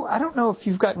 I don't know if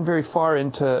you've gotten very far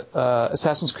into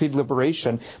Assassin's Creed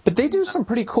Liberation, but they do some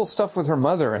pretty cool stuff with her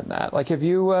mother in that. Like, have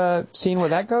you seen where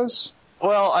that goes?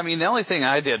 Well, I mean, the only thing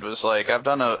I did was, like, I've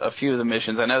done a few of the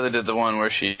missions. I know they did the one where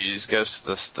she goes to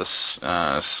this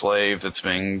slave that's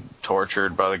being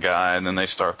tortured by the guy, and then they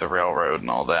start the railroad and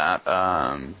all that.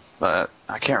 But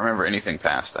I can't remember anything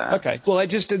past that. Okay. Well,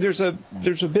 there's a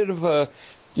bit of a,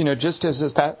 just as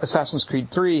Assassin's Creed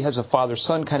 3 has a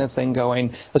father-son kind of thing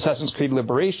going, Assassin's Creed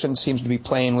Liberation seems to be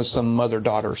playing with some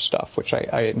mother-daughter stuff, which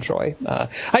I enjoy.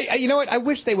 You know what? I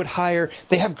wish they would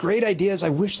they have great ideas. I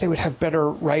wish they would have better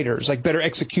writers, like better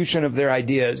execution of their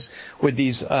ideas with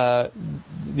these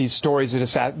stories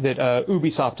that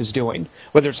Ubisoft is doing,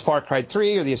 whether it's Far Cry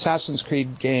 3 or the Assassin's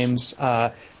Creed games.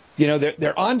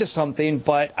 They're onto something,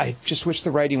 but I just wish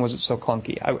the writing wasn't so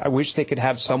clunky. I wish they could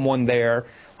have someone there,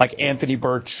 like Anthony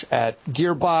Birch at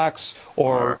Gearbox,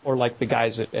 or like the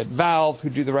guys at Valve who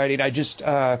do the writing.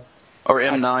 Or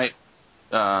M. Night,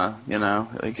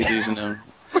 they could use him.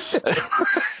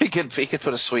 he could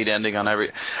put a sweet ending on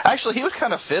every. Actually, he would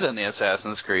kind of fit in the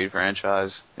Assassin's Creed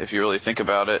franchise if you really think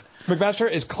about it.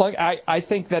 McMaster is I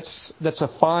think that's a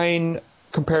fine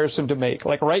comparison to make.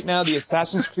 Like right now, the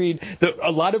Assassin's Creed,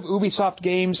 a lot of Ubisoft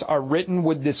games are written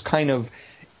with this kind of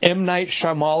M. Night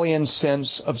Shyamalan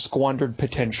sense of squandered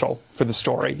potential for the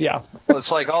story. Yeah. Well,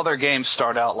 it's like all their games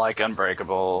start out like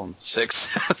Unbreakable,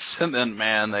 Sixth Sense, and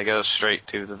then, they go straight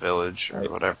to the village or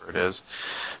whatever it is.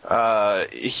 That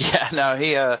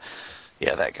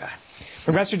guy.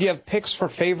 Master, do you have picks for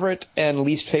favorite and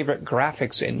least favorite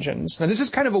graphics engines? Now, this is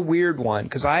kind of a weird one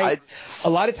because a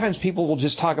lot of times people will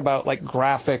just talk about like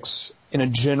graphics in a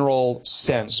general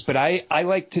sense, but I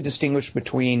like to distinguish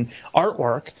between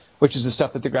artwork, which is the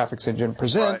stuff that the graphics engine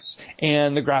presents,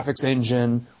 and the graphics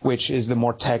engine, which is the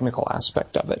more technical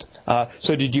aspect of it.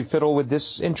 So did you fiddle with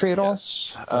this entry at all?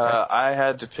 Yes. Okay. I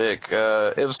had to pick.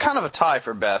 It was kind of a tie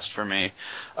for best for me.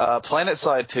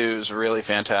 PlanetSide 2 is really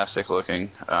fantastic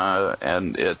looking,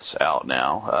 and it's out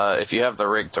now. If you have the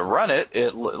rig to run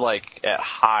it, like at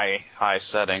high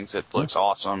settings, it looks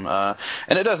awesome.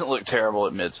 And it doesn't look terrible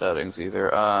at mid settings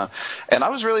either. And I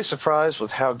was really surprised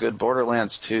with how good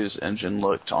Borderlands 2's engine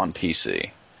looked on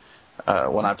PC.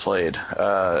 When I played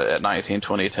at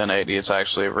 1920 1080, it's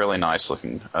actually a really nice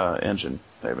looking engine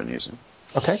they've been using.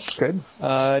 Okay, good.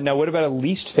 Now, what about a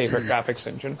least favorite graphics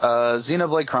engine?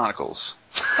 Xenoblade Chronicles.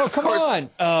 Oh, come on!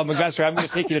 McMaster, I'm going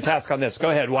to take you to task on this. Go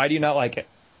ahead. Why do you not like it?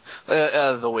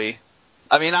 The Wii.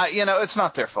 I mean, it's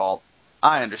not their fault.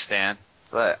 I understand,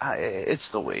 but it's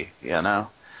the Wii,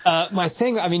 My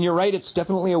thing, I mean, you're right, it's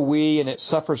definitely a Wii, and it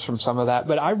suffers from some of that,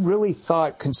 but I really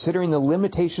thought, considering the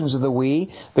limitations of the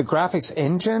Wii, the graphics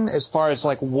engine, as far as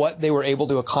like what they were able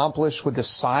to accomplish with the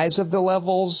size of the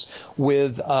levels,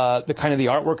 with the kind of the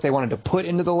artwork they wanted to put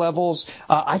into the levels,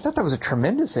 I thought that was a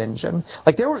tremendous engine.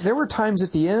 Like, there were times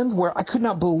at the end where I could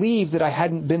not believe that I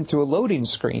hadn't been through a loading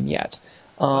screen yet.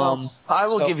 I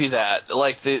will give you that.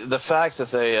 Like the fact that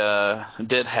they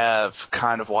did have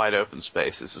kind of wide open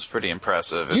spaces is pretty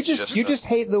impressive. You just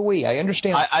hate the Wii. I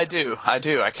understand. I do.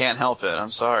 I can't help it. I'm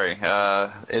sorry.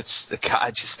 I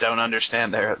just don't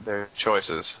understand their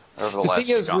choices. over the The last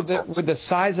thing is, few with consoles. the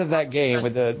size of that game,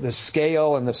 with the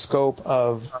scale and the scope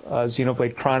of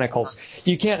Xenoblade Chronicles,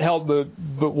 you can't help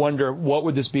but wonder what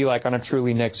would this be like on a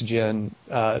truly next-gen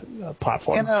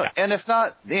platform. And if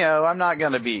not, I'm not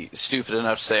going to be stupid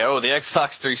enough to say, oh, the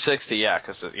Xbox 360, yeah,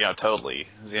 because, totally,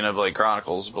 Xenoblade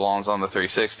Chronicles belongs on the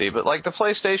 360, but like the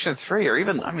PlayStation 3 or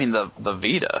even, the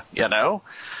Vita,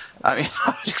 I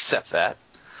would accept that.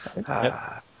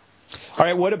 All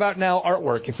right, what about now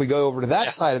artwork? If we go over to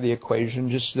that side of the equation,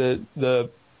 just the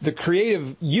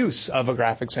creative use of a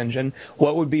graphics engine,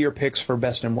 what would be your picks for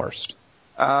best and worst?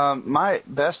 My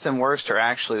best and worst are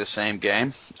actually the same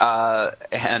game,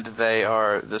 and they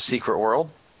are the Secret World.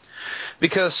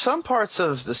 Because some parts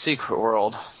of the Secret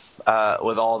World,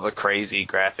 with all the crazy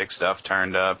graphic stuff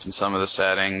turned up and some of the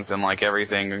settings and like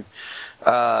everything,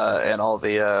 and all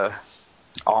the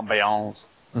ambiance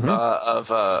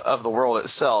of the world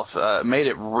itself, made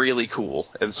it really cool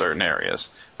in certain areas.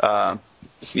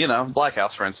 Black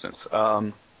House, for instance.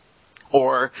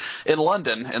 Or in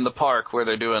London, in the park where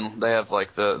they have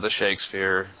like the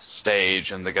Shakespeare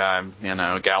stage and the guy,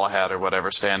 Galahad or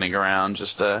whatever standing around.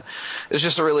 It's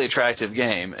just a really attractive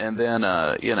game. And then,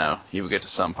 you would get to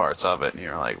some parts of it and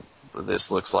you're like,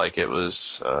 this looks like it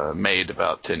was made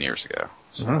about 10 years ago.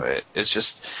 So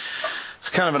it's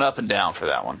kind of an up and down for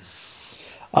that one.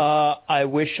 I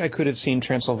wish I could have seen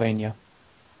Transylvania.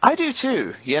 I do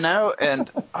too, and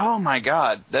oh my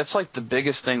God, that's like the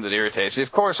biggest thing that irritates me.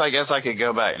 Of course, I guess I could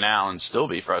go back now and still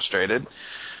be frustrated,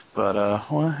 but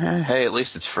hey, at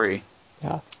least it's free.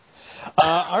 Yeah.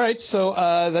 All right, so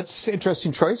that's an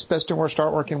interesting choice. Best and worst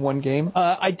artwork in one game.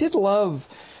 I did love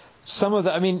some of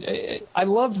the. I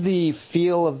loved the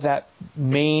feel of that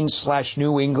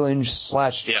Maine/New England/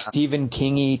 Stephen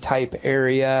King-y type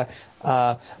area.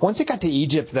 Once it got to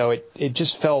Egypt, though, it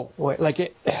just felt like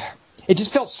it. It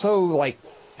just felt so, like,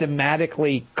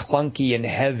 thematically clunky and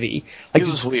heavy. Like, it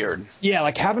was weird. Yeah,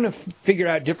 like having to figure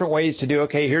out different ways to do,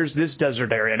 okay, here's this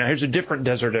desert area, now here's a different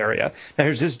desert area, now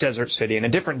here's this desert city and a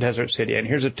different desert city, and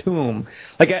here's a tomb.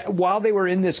 Like, while they were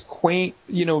in this quaint,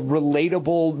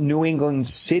 relatable New England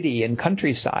city and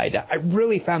countryside, I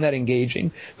really found that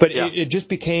engaging. But it just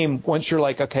became, once you're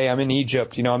like, okay, I'm in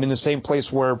Egypt, I'm in the same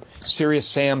place where Serious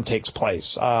Sam takes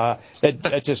place.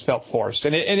 That just felt forced.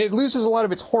 And it loses a lot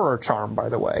of its horror charm, by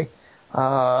the way.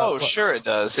 Sure it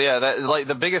does. Yeah, that like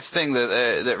the biggest thing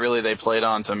that really they played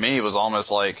on to me was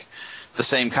almost like the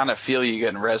same kind of feel you get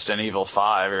in Resident Evil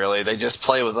 5. Really, they just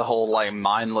play with the whole like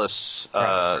mindless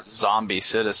zombie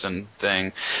citizen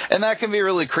thing, and that can be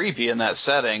really creepy in that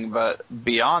setting. But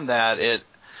beyond that,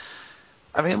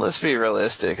 let's be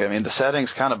realistic. The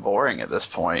setting's kind of boring at this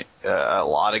point. A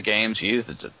lot of games use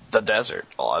the desert.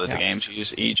 A lot of the games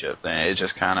use Egypt. And it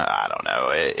just kind of, I don't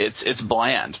know. It's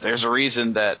bland. There's a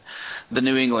reason that the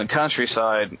New England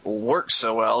countryside works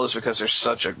so well is because there's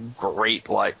such a great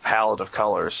like palette of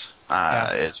colors.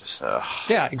 It's just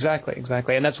yeah, exactly,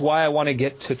 and that's why I want to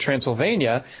get to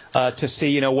Transylvania to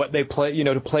see what they play,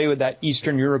 to play with that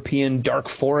Eastern European dark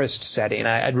forest setting.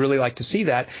 I'd really like to see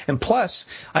that, and plus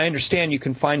I understand you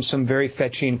can find some very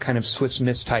fetching kind of Swiss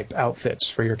Miss type outfits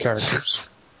for your characters.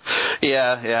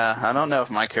 Yeah. I don't know if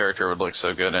my character would look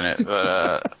so good in it,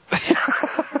 but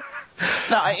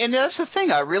no, and that's the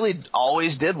thing. I really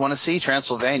always did want to see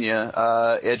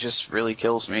Transylvania. It just really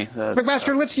kills me.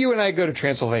 McMaster, let's you and I go to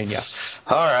Transylvania.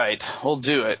 All right, we'll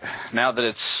do it. Now that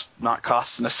it's not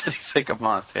costing us anything a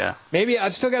month, yeah. Maybe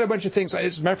I've still got a bunch of things.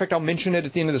 As a matter of fact, I'll mention it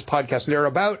at the end of this podcast. There are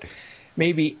about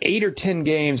maybe 8 or 10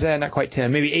 games, not quite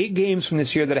 10, maybe 8 games from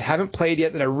this year that I haven't played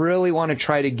yet that I really want to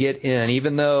try to get in,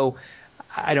 even though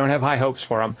I don't have high hopes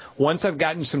for them. Once I've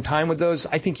gotten some time with those,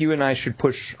 I think you and I should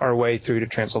push our way through to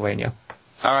Transylvania.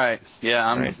 All right. Yeah,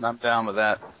 I'm down with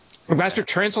that. Master,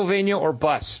 Transylvania or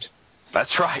bust?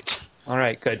 That's right. All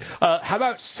right, good. How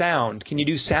about sound? Can you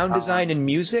do sound design and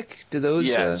music? Do those?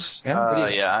 Yes. I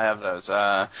have those.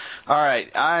 All right.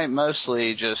 I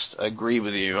mostly just agree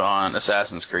with you on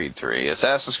Assassin's Creed 3.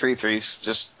 Assassin's Creed 3 is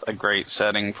just a great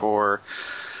setting for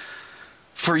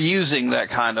using that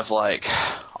kind of like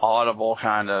audible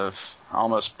kind of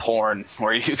almost porn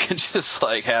where you can just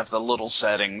like have the little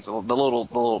settings, the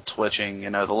little twitching,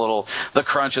 the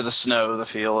crunch of the snow, the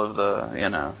feel of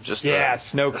the, just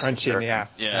snow crunching,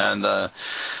 and the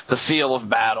feel of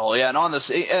battle, and on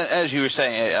this, as you were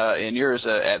saying, in yours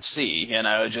at sea,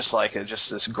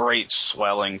 just this great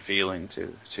swelling feeling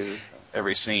to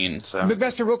every scene. So,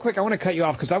 McMaster, real quick, I want to cut you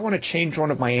off because I want to change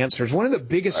one of my answers. One of the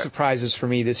biggest surprises for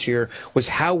me this year was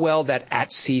how well that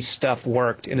at-sea stuff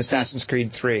worked in Assassin's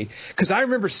Creed 3. Because I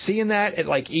remember seeing that at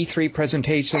like E3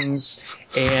 presentations,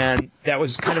 and that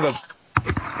was kind of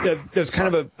was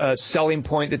kind of a selling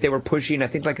point that they were pushing. I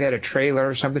think like they had a trailer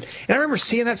or something. And I remember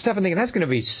seeing that stuff and thinking, that's going to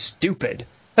be stupid.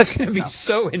 That's going to be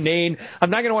so inane. I'm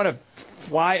not going to want to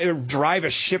fly or drive a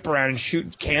ship around and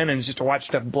shoot cannons just to watch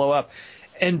stuff blow up.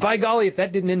 And by golly, if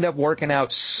that didn't end up working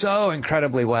out so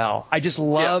incredibly well. I just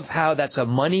love how that's a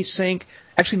money sink.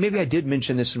 Actually, maybe I did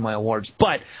mention this in my awards,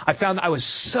 but I found I was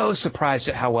so surprised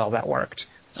at how well that worked.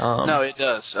 No, it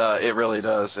does. It really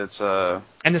does. It's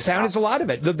and the sound is a lot of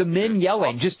it. The men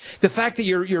yelling, just the fact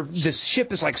that this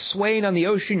ship is like swaying on the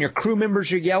ocean, your crew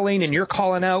members are yelling, and you're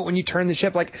calling out when you turn the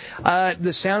ship. Like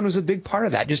the sound was a big part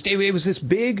of that. Just it was this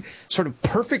big sort of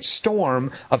perfect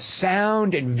storm of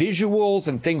sound and visuals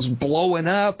and things blowing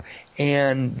up,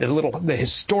 and the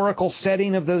historical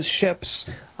setting of those ships.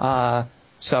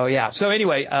 So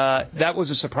anyway, that was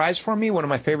a surprise for me, one of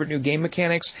my favorite new game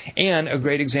mechanics, and a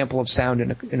great example of sound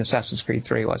in Assassin's Creed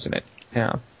 3, wasn't it?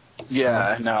 Yeah.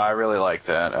 Yeah, no, I really like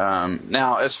that.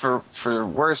 Now, as for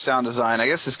worst sound design, I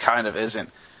guess this kind of isn't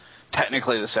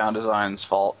technically the sound design's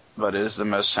fault, but it is the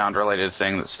most sound-related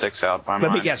thing that sticks out by my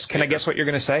mind. Let me guess. Can I guess what you're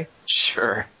going to say?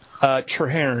 Sure.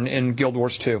 Traherne in Guild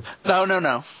Wars 2.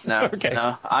 No. Okay.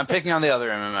 No. I'm picking on the other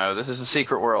MMO. This is the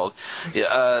Secret World.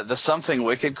 The Something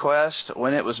Wicked quest,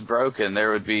 when it was broken,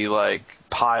 there would be like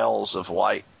piles of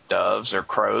white doves or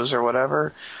crows or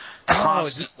whatever,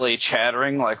 constantly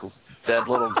chattering like dead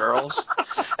little girls.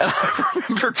 And I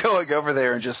remember going over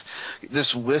there and just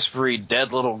this whispery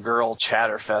dead little girl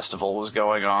chatter festival was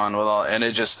going on with all, and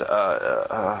it just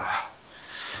the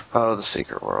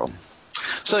Secret World.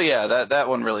 So yeah, that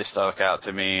one really stuck out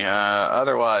to me.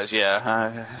 Otherwise,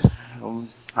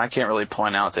 I can't really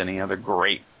point out any other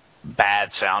great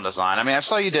bad sound design. I mean, I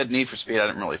saw you did Need for Speed. I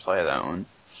didn't really play that one.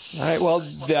 All right, well,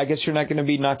 I guess you're not going to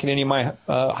be knocking any of my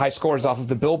high scores off of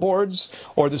the billboards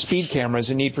or the speed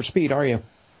cameras in Need for Speed, are you?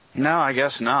 No, I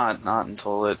guess not. Not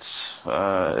until it's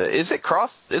is it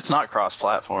cross? It's not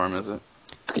cross-platform, is it?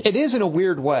 It is in a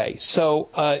weird way.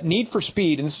 So Need for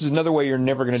Speed, and this is another way you're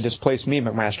never going to displace me,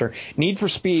 McMaster. Need for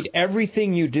Speed,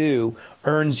 everything you do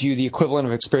earns you the equivalent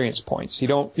of experience points. You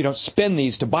don't spend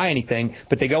these to buy anything,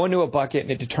 but they go into a bucket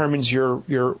and it determines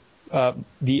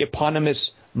the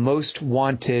eponymous most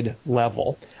wanted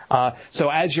level. So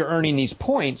as you're earning these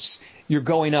points, you're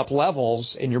going up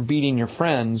levels and you're beating your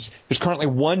friends. There's currently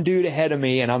one dude ahead of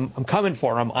me, and I'm coming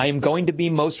for him. I am going to be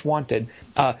most wanted.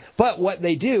 But what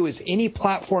they do is any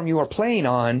platform you are playing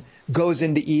on goes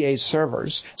into EA's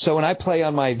servers. So when I play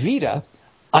on my Vita,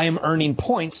 I am earning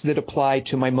points that apply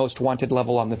to my most wanted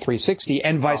level on the 360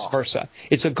 and vice versa.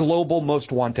 It's a global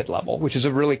most wanted level, which is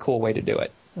a really cool way to do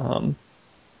it.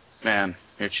 Man,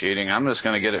 you're cheating. I'm just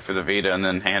going to get it for the Vita and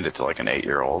then hand it to like an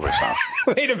 8-year-old or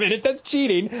something. Wait a minute, that's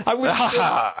cheating.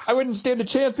 I wouldn't stand a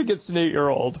chance against an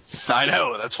 8-year-old. I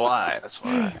know, that's why.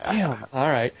 Damn. All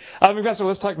right. McMaster,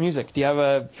 let's talk music. Do you have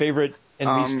a favorite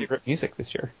and least favorite music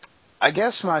this year? I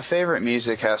guess my favorite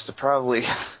music has to probably,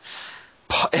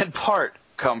 in part,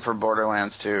 come from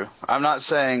Borderlands 2. I'm not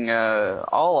saying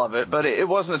all of it, but it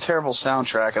wasn't a terrible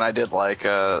soundtrack, and I did like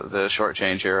the Short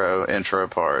Change Hero intro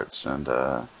parts. And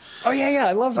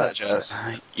I love that.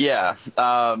 Yeah.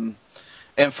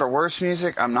 And for worst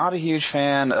music, I'm not a huge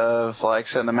fan of, like,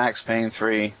 say, the Max Payne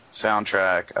 3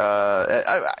 soundtrack.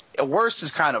 Worst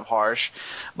is kind of harsh,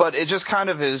 but it just kind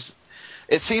of is.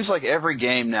 It seems like every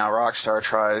game now, Rockstar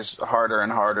tries harder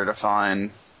and harder to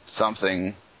find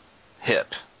something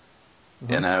hip.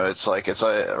 Mm-hmm. You know, it's like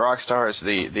Rockstar is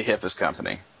the hippest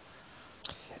company.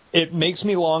 It makes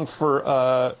me long for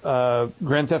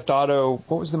Grand Theft Auto.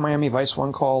 What was the Miami Vice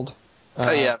one called?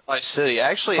 Vice City.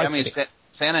 Actually, Vice City.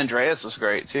 San Andreas was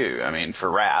great too. I mean, for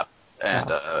rap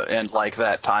and like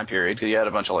that time period, because you had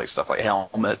a bunch of like stuff like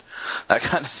Helmet, that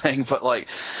kind of thing. But like,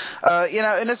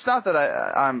 and it's not that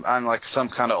I'm like some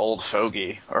kind of old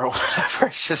fogey or whatever.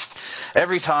 It's just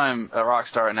every time a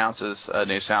Rockstar announces a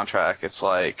new soundtrack, it's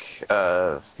like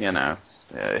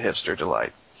hipster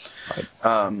delight.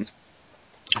 Right.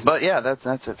 But yeah,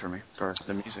 that's it for me for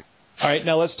the music. All right,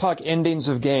 now let's talk endings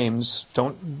of games.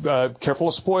 Don't careful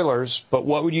of spoilers, but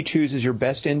what would you choose as your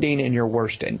best ending and your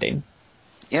worst ending?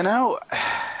 You know,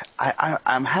 I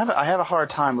have a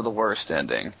hard time with the worst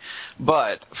ending,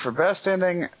 but for best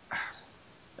ending,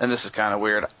 and this is kind of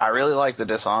weird, I really like the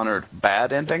Dishonored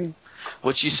bad ending,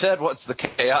 which you said what's the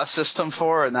chaos system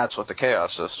for, and that's what the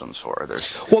chaos system's for.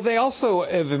 Well, they also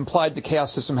have implied the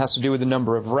chaos system has to do with the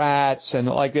number of rats, and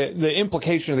like the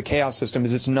implication of the chaos system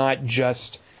is it's not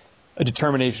just a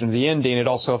determination of the ending, it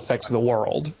also affects the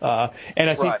world. And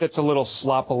I think that's a little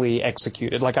sloppily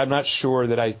executed. Like, I'm not sure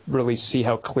that I really see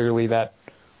how clearly that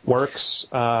works.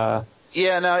 Yeah,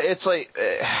 no, it's like,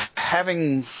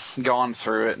 having gone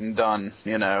through it and done,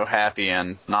 happy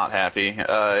and not happy,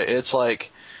 it's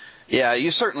like, yeah,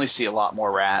 you certainly see a lot more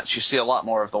rats. You see a lot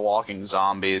more of the walking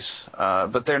zombies,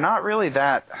 but they're not really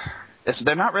that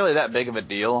big of a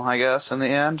deal, I guess, in the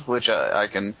end. Which I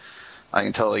can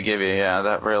totally give you. Yeah,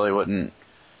 that really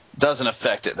doesn't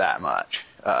affect it that much.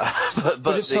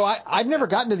 So I've never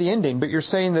gotten to the ending, but you're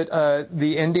saying that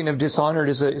the ending of Dishonored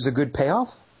is a good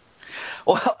payoff?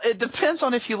 Well, it depends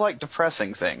on if you like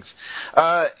depressing things,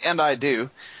 and I do.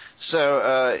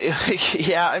 So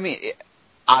yeah, I mean,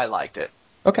 I liked it.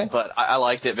 Okay. But I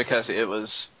liked it because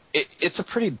it's a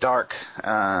pretty dark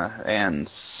and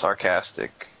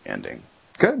sarcastic ending.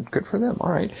 Good for them.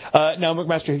 All right. Now,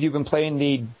 McMaster, have you been playing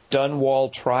the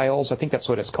Dunwall Trials? I think that's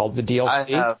what it's called, the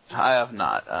DLC. I have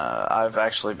not. I've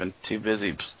actually been too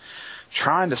busy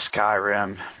trying to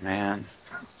Skyrim, man.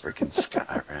 Freaking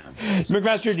Skyrim.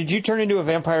 McMaster, did you turn into a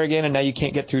vampire again, and now you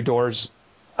can't get through doors?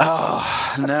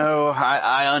 Oh no,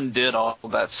 I undid all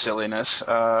that silliness.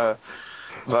 But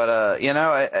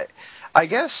I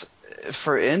guess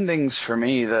for endings for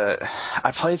me,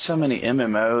 I played so many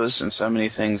MMOs and so many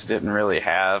things didn't really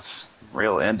have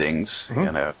real endings.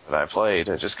 Mm-hmm. That I played.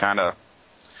 It just kind of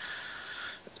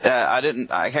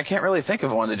I can't really think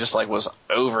of one that just like was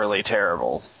overly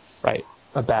terrible. Right.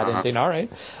 A bad ending. All right.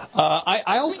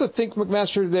 I also think,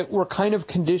 McMaster, that we're kind of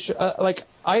conditioned.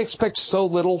 I expect so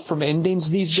little from endings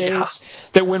these days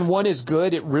that when one is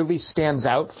good, it really stands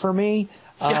out for me.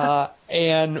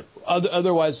 And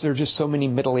otherwise, there are just so many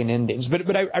middling endings.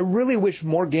 But I really wish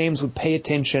more games would pay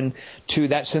attention to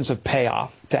that sense of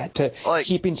payoff, to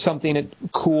keeping something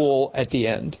cool at the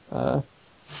end.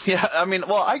 Yeah, I mean,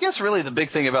 well, I guess really the big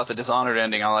thing about the Dishonored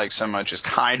ending I like so much is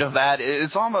kind of that.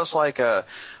 It's almost like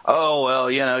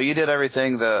you did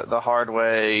everything the hard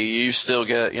way, you still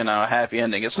get, a happy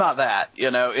ending. It's not that,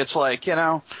 it's like,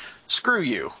 screw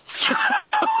you.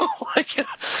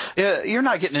 You're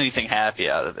not getting anything happy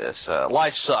out of this.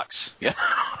 Life sucks.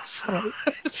 So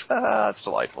it's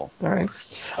delightful. All right.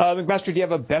 McMaster, do you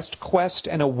have a best quest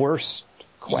and a worst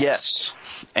quest? Yes.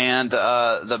 And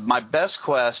my best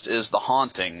quest is the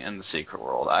Haunting in the Secret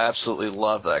World. I absolutely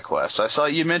love that quest. I saw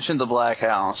you mentioned the Black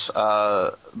House,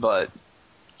 but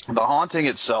the Haunting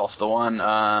itself, the one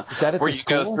where you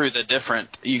go through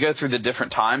the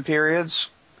different time periods.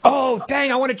 Oh,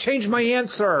 dang, I want to change my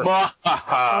answer. That's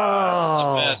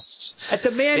the best. At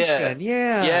the mansion,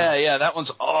 yeah. Yeah, that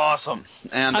one's awesome.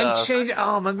 And I'm changing.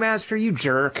 Oh, McMaster, you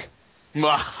jerk.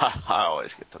 I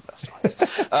always get the best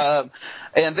ones.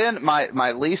 And then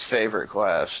my least favorite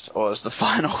quest was the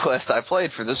final quest I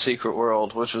played for the Secret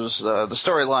World, which was the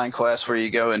storyline quest where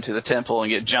you go into the temple and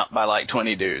get jumped by like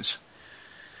 20 dudes.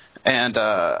 And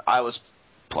I was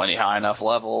plenty high enough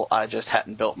level. I just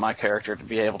hadn't built my character to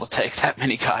be able to take that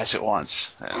many guys at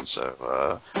once. And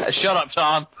so, shut up,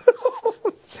 Tom.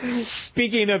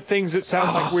 Speaking of things that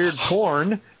sound like weird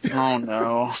porn. Oh,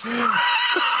 no.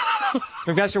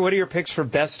 McMaster, what are your picks for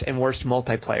best and worst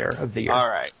multiplayer of the year? All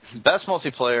right. Best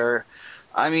multiplayer.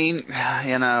 I mean,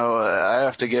 I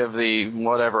have to give a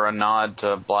nod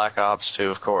to Black Ops 2,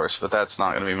 of course, but that's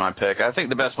not going to be my pick. I think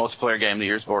the best multiplayer game of the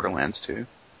year is Borderlands 2.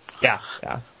 Yeah.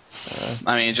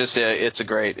 I mean, it's a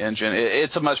great engine.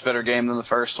 It's a much better game than the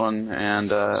first one, and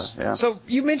yeah. So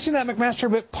you mentioned that, McMaster,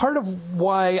 but part of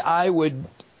why I would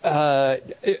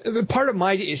part of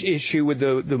my issue with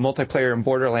the multiplayer in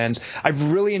Borderlands,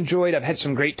 I've really enjoyed. I've had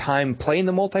some great time playing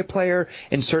the multiplayer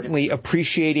and certainly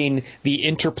appreciating the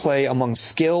interplay among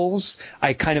skills.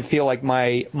 I kind of feel like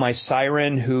my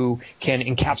siren who can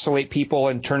encapsulate people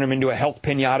and turn them into a health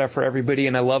pinata for everybody,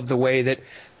 and I love the way that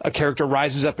a character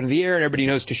rises up into the air and everybody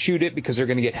knows to shoot it because they're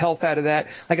going to get health out of that.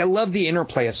 Like, I love the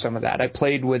interplay of some of that. I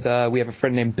played with, we have a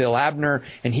friend named Bill Abner,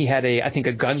 and he had I think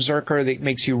a Gunzerker that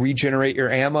makes you regenerate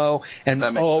your ammo. And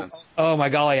that makes sense. Oh my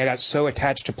golly, I got so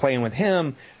attached to playing with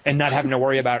him and not having to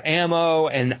worry about ammo.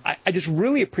 And I just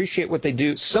really appreciate what they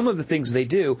do, some of the things they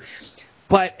do.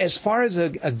 But as far as a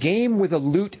game with a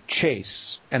loot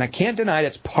chase, and I can't deny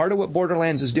that's part of what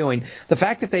Borderlands is doing, the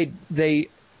fact that they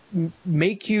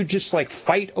make you just like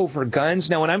fight over guns.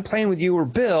 Now, when I'm playing with you or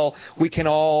Bill, we can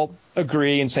all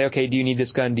agree and say, okay, do you need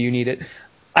this gun? Do you need it?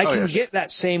 I can get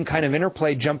that same kind of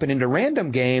interplay jumping into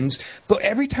random games, but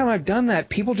every time I've done that,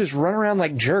 people just run around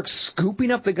like jerks,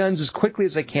 scooping up the guns as quickly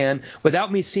as they can without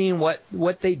me seeing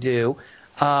what they do.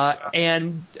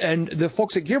 And the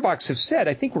folks at Gearbox have said,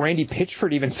 I think Randy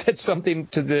Pitchford even said something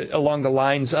along the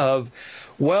lines of,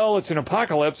 well, it's an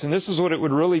apocalypse, and this is what it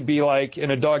would really be like in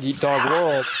a dog-eat-dog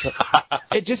world. So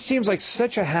it just seems like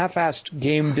such a half-assed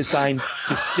game design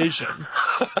decision.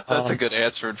 That's a good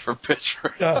answer for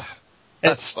Pitchford.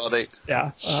 That's funny.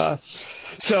 Yeah.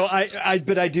 So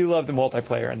but I do love the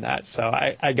multiplayer in that. So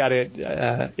I got it.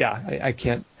 I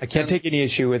can't take any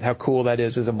issue with how cool that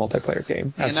is as a multiplayer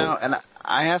game. Absolutely. And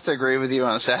I have to agree with you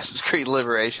on Assassin's Creed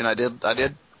Liberation. I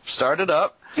did start it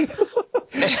up.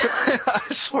 I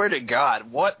swear to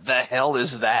God, what the hell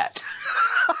is that?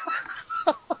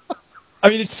 I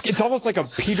mean, it's almost like a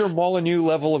Peter Molyneux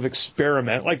level of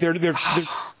experiment. Like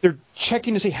they're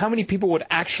checking to see how many people would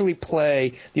actually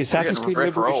play the Assassin's Creed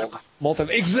Liberation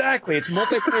Exactly, it's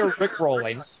multiplayer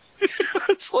rickrolling.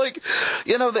 It's like,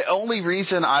 the only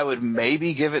reason I would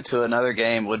maybe give it to another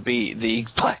game would be the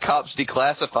Black Ops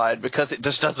Declassified, because it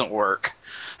just doesn't work.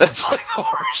 That's like the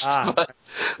worst.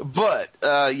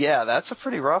 But yeah, that's a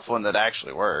pretty rough one that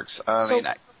actually works.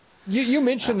 You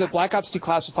mentioned that Black Ops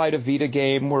Declassified, a Vita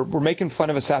game. We're making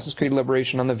fun of Assassin's Creed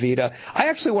Liberation on the Vita. I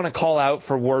actually want to call out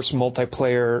for worse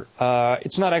multiplayer.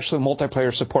 It's not actually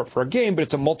multiplayer support for a game, but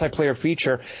it's a multiplayer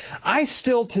feature. I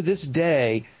still, to this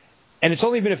day, and it's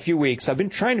only been a few weeks, I've been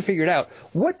trying to figure it out.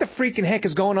 What the freaking heck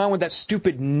is going on with that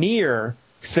stupid Nier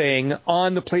thing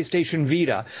on the PlayStation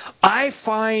Vita? I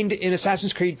find in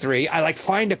Assassin's Creed 3, I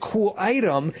find a cool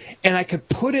item and I could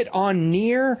put it on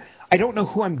Nier. I don't know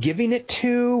who I'm giving it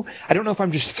to. I don't know if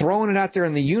I'm just throwing it out there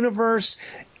in the universe.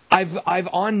 I've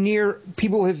on Nier,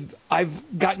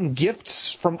 I've gotten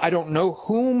gifts from I don't know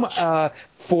whom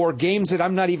for games that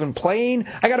I'm not even playing.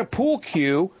 I got a pool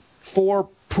cue for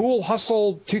Pool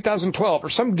Hustle 2012 or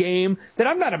some game that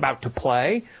I'm not about to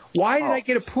play. Why did I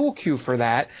get a pool cue for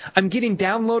that? I'm getting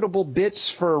downloadable bits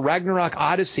for Ragnarok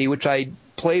Odyssey, which I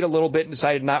played a little bit and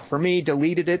decided not for me,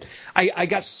 deleted it. I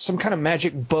got some kind of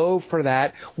magic bow for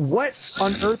that. What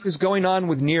on earth is going on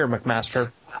with Nier,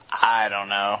 McMaster? I don't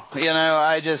know.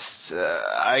 I just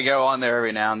I go on there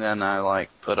every now and then. I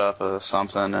put up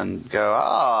something and go,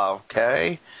 oh,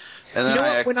 okay. And then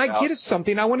what? When I get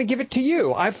something, I want to give it to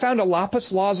you. I found a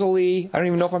lapis lazuli. I don't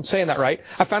even know if I'm saying that right.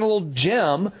 I found a little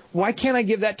gem. Why can't I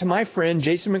give that to my friend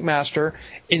Jason McMaster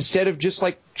instead of just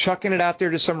chucking it out there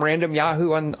to some random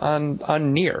Yahoo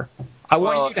on Nier? I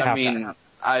want you to have that.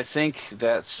 I think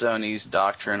that's Sony's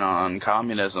doctrine on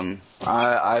communism.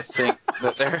 I think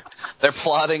that they're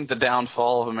plotting the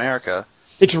downfall of America.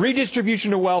 It's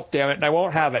redistribution of wealth, damn it, and I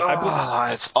won't have it.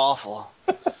 It's awful.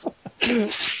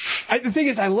 The thing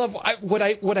is, I love what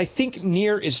I think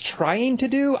Nier is trying to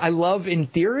do. I love in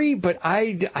theory, but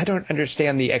I don't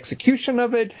understand the execution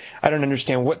of it. I don't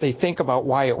understand what they think about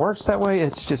why it works that way.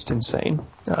 It's just insane.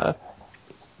 All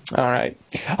right.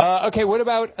 Okay, what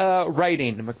about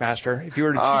writing, McMaster? If you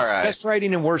were to choose best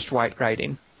writing and worst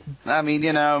writing. I mean,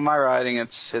 my writing,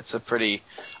 it's a pretty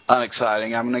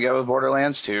unexciting. I'm going to go with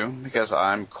Borderlands 2 because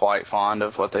I'm quite fond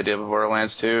of what they did with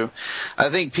Borderlands 2. I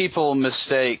think people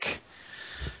mistake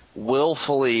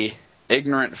willfully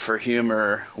ignorant for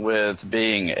humor with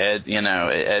being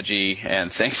edgy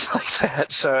and things like that.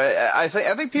 So I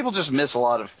think people just miss a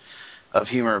lot of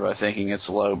humor by thinking it's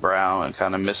lowbrow and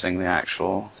kind of missing the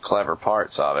actual clever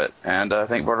parts of it. And I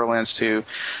think Borderlands 2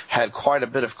 had quite a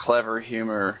bit of clever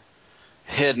humor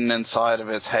hidden inside of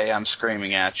its "Hey, I'm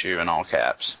screaming at you" in all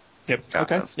caps. Yep.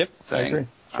 Okay. Yep. Thing. I agree.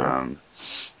 Sure. And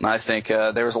I think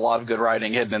there was a lot of good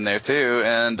writing hidden in there too,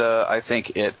 and I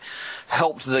think it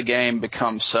helped the game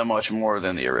become so much more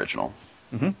than the original.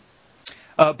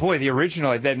 Mm-hmm. Boy, the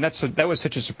original, that was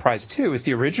such a surprise too, is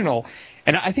the original.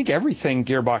 And I think everything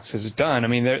Gearbox has done, I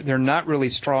mean, they're not really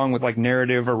strong with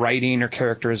narrative or writing or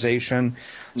characterization.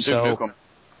 Duke so Nukem.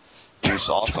 He's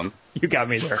awesome. You got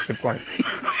me there. Good point.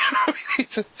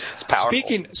 It's powerful.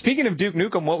 Speaking of Duke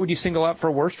Nukem, what would you single out for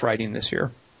worst writing this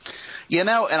year? And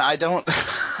I don't.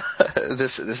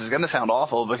 This is going to sound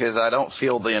awful because I don't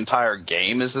feel the entire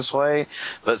game is this way,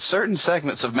 but certain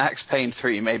segments of Max Payne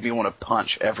 3 made me want to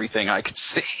punch everything I could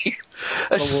see.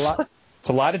 It's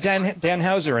a lot of Dan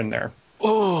Houser in there.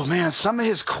 Oh, man, some of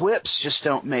his quips just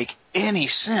don't make any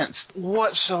sense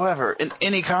whatsoever in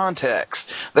any context.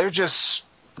 They're just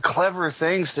clever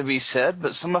things to be said,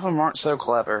 but some of them aren't so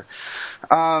clever.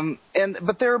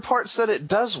 But there are parts that it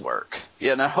does work,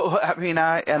 I mean,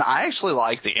 I actually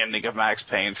like the ending of Max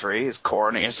Payne 3, as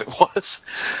corny as it was.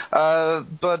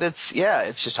 But it's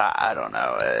just, I don't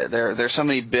know. There's so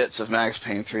many bits of Max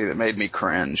Payne 3 that made me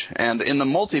cringe. And in the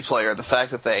multiplayer, the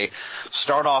fact that they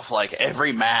start off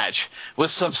every match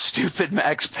with some stupid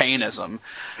Max Payneism,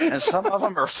 and some of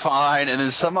them are fine, and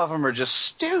then some of them are just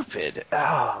stupid.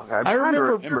 Oh, I'm trying to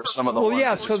remember some of the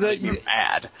ones that made me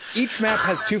mad. Each map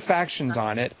has two factions factions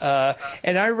on it.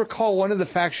 And I recall one of the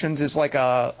factions is like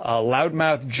a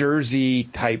loudmouth Jersey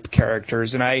type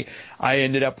characters, and I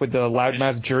ended up with the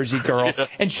loudmouth Jersey girl,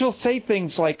 and she'll say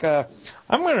things like, "I'm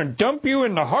gonna dump you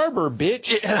in the harbor,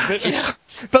 bitch,"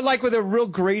 but like with a real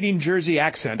grating Jersey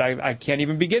accent. I can't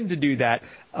even begin to do that.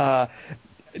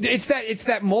 It's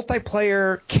that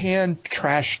multiplayer canned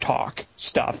trash talk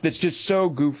stuff that's just so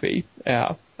goofy.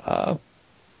 Yeah.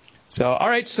 So, all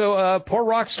right. So, poor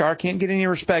Rockstar can't get any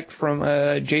respect from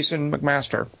Jason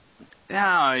McMaster.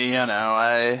 No,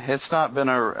 it's not been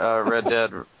a Red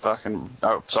Dead fucking.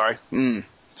 Oh, sorry.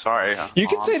 Sorry. You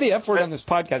can say the F word on this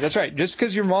podcast. That's right. Just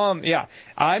because your mom. Yeah.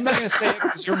 I'm not going to say it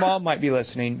because your mom might be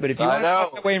listening. But if you want to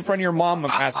talk that way in front of your mom,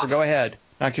 McMaster, go ahead.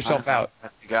 Knock yourself out.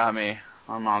 You got me.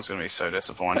 My mom's going to be so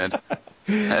disappointed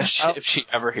if she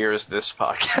ever hears this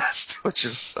podcast, which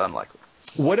is unlikely.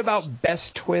 What about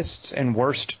best twists and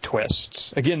worst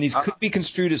twists? Again, these could be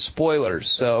construed as spoilers,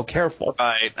 so careful.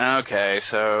 Right. Okay.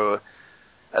 So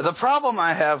the problem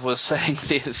I have with saying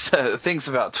these things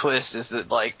about twists is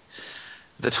that, like,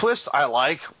 the twists I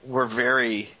like were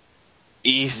very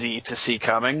easy to see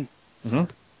coming.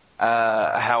 Mm-hmm.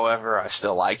 However, I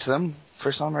still liked them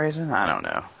for some reason. I don't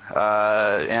know.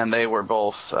 And they were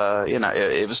both,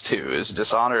 it was two. It was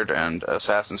Dishonored and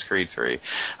Assassin's Creed 3.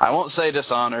 I won't say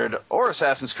Dishonored or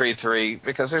Assassin's Creed 3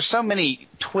 because there's so many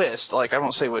twists, like I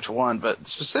won't say which one, but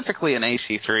specifically in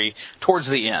AC3 towards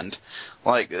the end.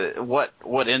 Like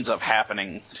what ends up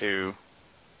happening to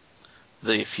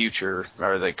the future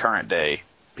or the current day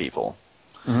people.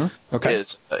 Mm-hmm. Okay.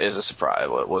 Is a surprise.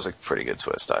 It was a pretty good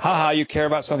twist, I thought. Haha, you care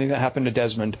about something that happened to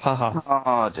Desmond. Haha.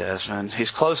 Oh, Desmond. He's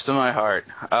close to my heart.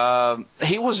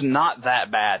 He was not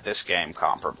that bad this game,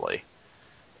 comparably.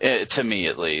 To me,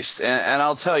 at least. And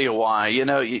I'll tell you why.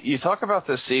 You talk about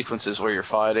the sequences where you're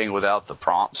fighting without the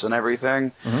prompts and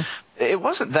everything. Mm-hmm. It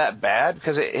wasn't that bad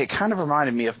because it kind of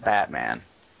reminded me of Batman.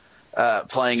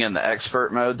 Playing in the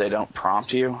expert mode, they don't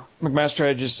prompt you.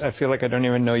 McMaster, I feel like I don't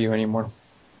even know you anymore.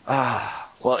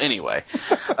 Well, anyway,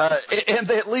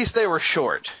 and at least they were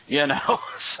short,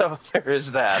 so there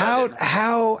is that.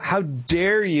 How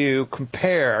dare you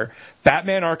compare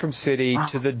Batman Arkham City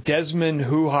to the Desmond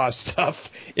hoo-ha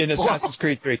stuff in Assassin's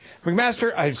Creed 3?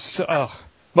 McMaster,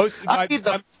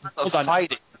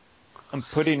 fighting. I'm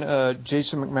putting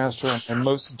Jason McMaster on my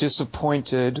most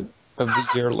disappointed of the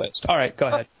year list. All right, go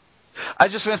ahead. I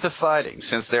just meant the fighting,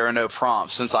 since there are no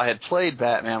prompts. Since I had played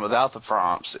Batman without the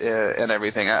prompts and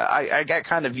everything, I got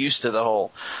kind of used to the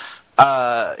whole,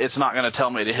 it's not going to tell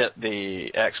me to hit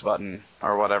the X button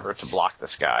or whatever to block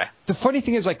this guy. The funny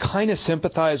thing is I kind of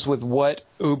sympathize with what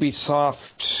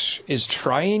Ubisoft is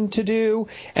trying to do,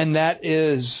 and that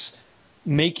is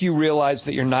make you realize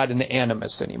that you're not in the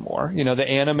Animus anymore. The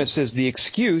Animus is the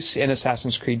excuse in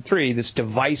Assassin's Creed 3, this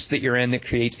device that you're in that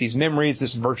creates these memories,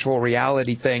 this virtual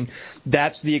reality thing.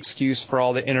 That's the excuse for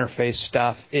all the interface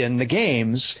stuff in the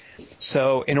games.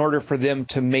 So in order for them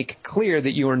to make clear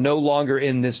that you are no longer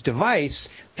in this device,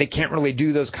 they can't really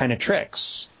do those kind of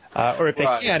tricks. Or if they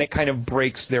can, it kind of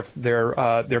breaks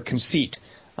their conceit.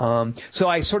 So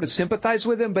I sort of sympathize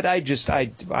with them, but I just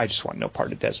want no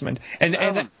part of Desmond.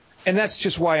 And that's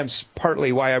just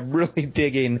partly why I'm really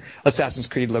digging Assassin's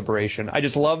Creed Liberation. I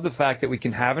just love the fact that we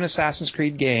can have an Assassin's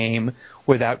Creed game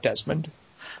without Desmond.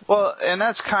 Well, and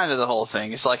that's kind of the whole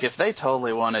thing. It's like if they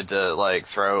totally wanted to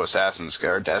throw Assassin's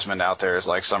Creed or Desmond out there as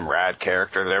some rad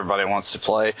character that everybody wants to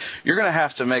play, you're going to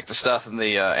have to make the stuff in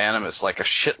the Animus a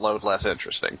shitload less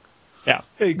interesting. Yeah,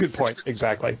 good point.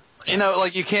 Exactly.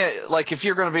 You can't, if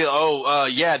you're going to be,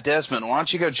 Desmond, why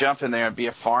don't you go jump in there and be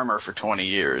a farmer for 20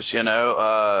 years, you'll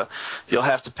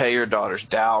have to pay your daughter's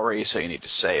dowry, so you need to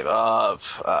save up,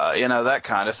 that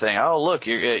kind of thing. Oh, look,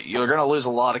 you're going to lose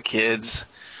a lot of kids.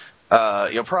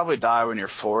 You'll probably die when you're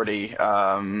 40.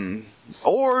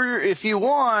 Or if you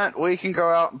want, we can go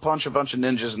out and punch a bunch of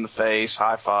ninjas in the face,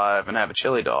 high five, and have a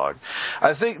chili dog.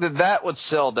 I think that would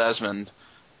sell Desmond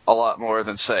a lot more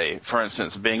than, say, for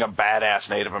instance, being a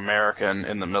badass Native American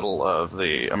in the middle of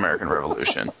the American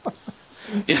Revolution.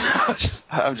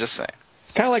 I'm just saying.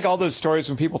 It's kind of like all those stories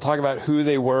when people talk about who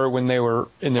they were when they were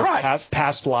in their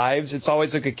past lives. It's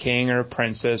always like a king or a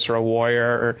princess or a warrior,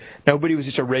 or nobody was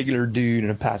just a regular dude in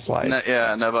a past life.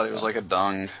 Nobody was like a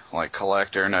dung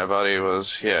collector. Nobody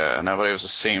was a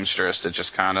seamstress that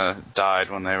just kind of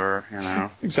died when they were,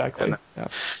 Exactly.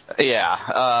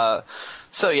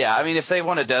 So, I mean, if they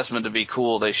wanted Desmond to be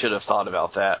cool, they should have thought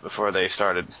about that before they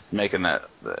started making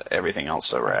everything else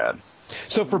so rad.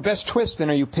 So for best twist, then,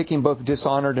 are you picking both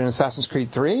Dishonored and Assassin's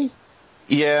Creed 3?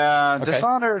 Yeah, okay.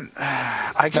 Dishonored,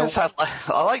 I guess I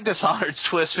like Dishonored's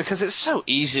twist because it's so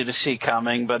easy to see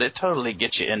coming, but it totally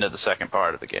gets you into the second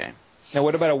part of the game. Now,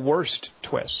 what about a worst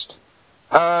twist?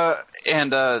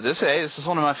 This is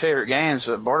one of my favorite games,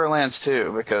 but Borderlands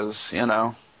 2, because,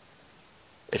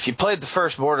 if you played the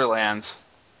first Borderlands,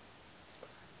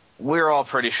 we're all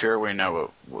pretty sure we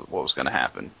know what was going to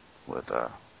happen with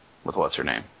what's her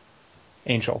name?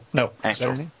 Angel. No. Angel. Is that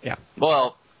her name? Yeah.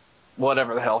 Well,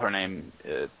 whatever the hell her name,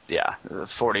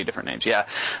 40 different names. Yeah,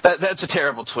 that's a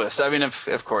terrible twist. I mean,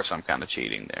 of course I'm kind of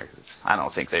cheating there, 'cause I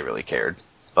don't think they really cared.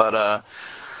 But,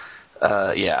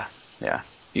 yeah,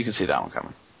 you can see that one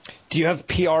coming. Do you have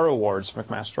PR awards,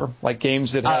 McMaster? Like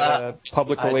games that have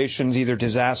public relations, either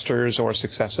disasters or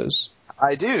successes?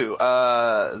 I do.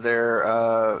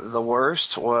 The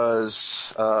worst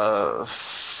was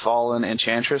Fallen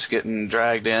Enchantress getting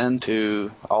dragged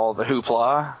into all the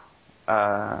hoopla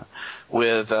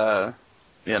with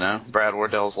Brad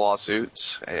Wardell's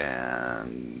lawsuits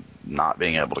and not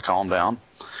being able to calm down.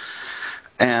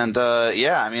 And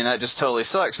I mean, that just totally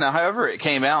sucks. Now, however, it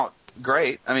came out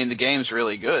great. I mean, the game's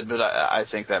really good, but I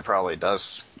think that probably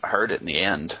does hurt it in the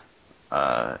end,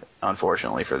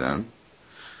 unfortunately for them.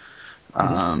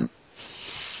 And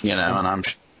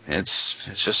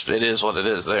it is what it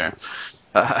is there.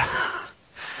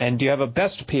 And do you have a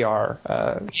best PR?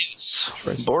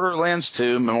 Borderlands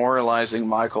 2 memorializing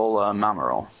Michael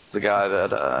Mamarel, the guy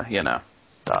that,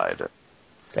 died.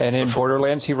 And in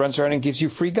Borderlands, he runs around and gives you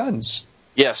free guns.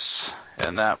 Yes,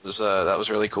 and that was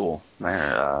really cool.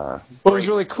 What was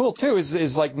really cool too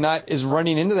is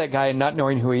running into that guy and not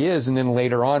knowing who he is, and then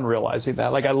later on realizing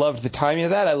that. Like, I loved the timing of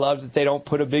that. I loved that they don't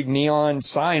put a big neon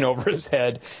sign over his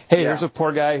head. Hey, here's a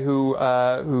poor guy who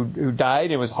died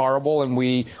and it was horrible, and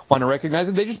we want to recognize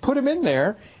him. They just put him in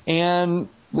there, and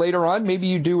later on, maybe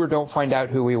you do or don't find out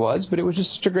who he was, but it was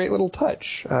just such a great little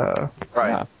touch.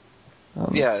 Right.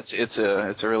 Yeah. It's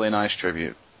a really nice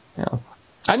tribute. Yeah.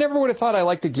 I never would have thought I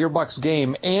liked a Gearbox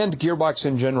game and Gearbox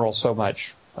in general so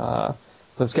much.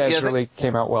 Those guys really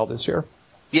came out well this year.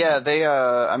 Yeah, they.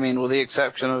 I mean, with the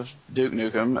exception of Duke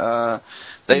Nukem,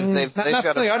 they've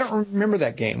got. I don't remember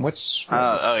that game. What's?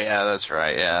 Oh yeah, that's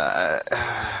right.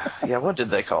 Yeah, what did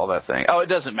they call that thing? Oh, it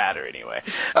doesn't matter anyway.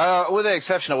 With the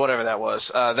exception of whatever that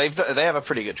was, they have a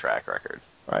pretty good track record.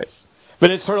 Right.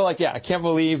 But it's sort of like, I can't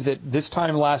believe that this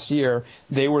time last year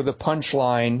they were the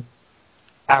punchline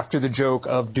after the joke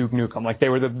of Duke Nukem. Like, they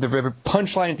were the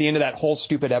punchline at the end of that whole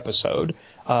stupid episode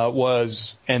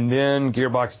was, and then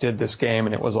Gearbox did this game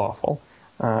and it was awful.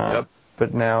 Yep.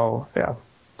 But now, yeah.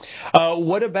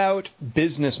 What about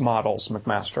business models,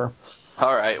 McMaster?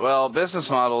 All right. Well, business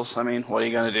models, I mean, what are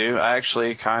you going to do? I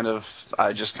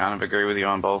just kind of agree with you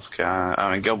on both.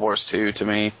 I mean, Guild Wars 2, to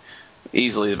me,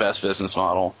 easily the best business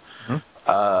model.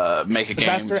 Mm-hmm. Make a game.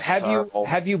 McMaster,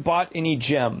 have you bought any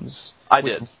gems? I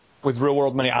did. With real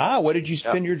world money. What did you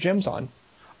spend your gems on?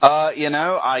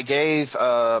 I gave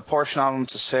a portion of them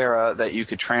to Sarah that you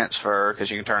could transfer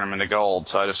because you can turn them into gold.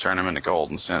 So I just turned them into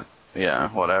gold and sent,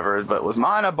 whatever. But with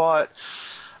mine, I bought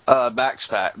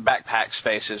backpack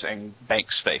spaces and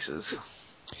bank spaces.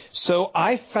 So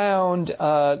I found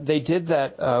they did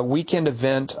that weekend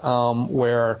event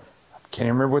where can't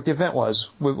even remember what the event was,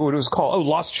 what it was called. Oh,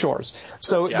 Lost Shores.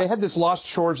 So they had this Lost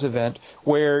Shores event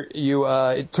where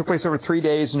it took place over 3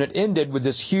 days, and it ended with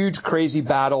this huge, crazy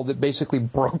battle that basically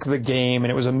broke the game,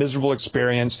 and it was a miserable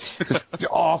experience. This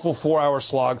awful 4-hour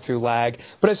slog through lag.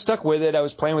 But I stuck with it. I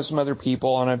was playing with some other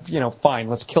people, and fine,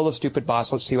 let's kill the stupid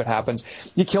boss. Let's see what happens.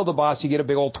 You kill the boss, you get a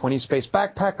big old 20-space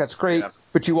backpack. That's great. Yeah.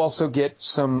 But you also get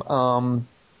some...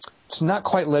 it's not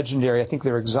quite legendary. I think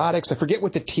they're exotics. I forget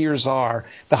what the tiers are,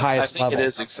 the highest level. I think it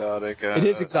is exotic. It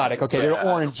is exotic. Okay, they're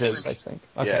oranges, I think.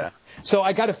 Okay. Yeah. So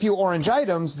I got a few orange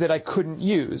items that I couldn't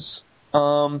use.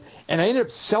 And I ended up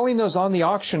selling those on the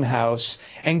auction house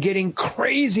and getting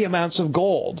crazy amounts of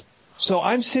gold. So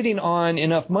I'm sitting on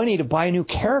enough money to buy a new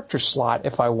character slot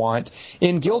if I want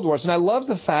in Guild Wars. And I love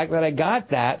the fact that I got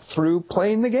that through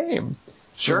playing the game.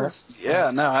 Sure.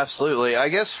 Yeah, no, absolutely. I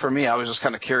guess for me, I was just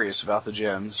kind of curious about the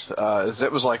gems.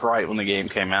 It was like right when the game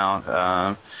came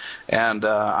out. And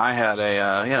I had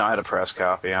a press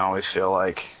copy. I always feel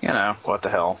like, what the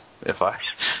hell? If I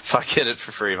get it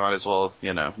for free, might as well,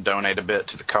 donate a bit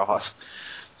to the cause.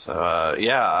 So,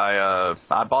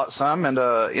 I bought some, and,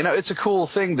 it's a cool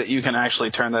thing that you can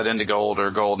actually turn that into gold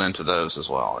or gold into those as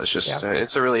well. It's just,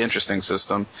 it's a really interesting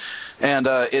system. And,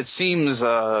 it seems,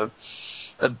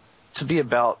 to be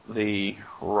about the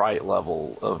right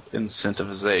level of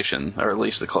incentivization, or at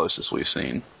least the closest we've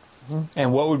seen.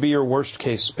 And what would be your worst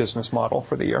case business model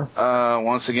for the year?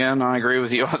 Once again, I agree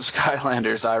with you on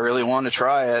Skylanders. I really want to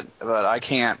try it, but I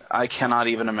cannot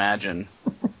even imagine.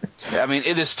 I mean,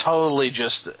 it is totally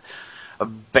just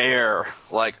bare,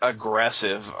 like,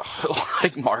 aggressive,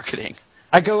 like, marketing.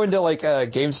 I go into like a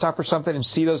GameStop or something and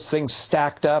see those things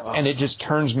stacked up, and it just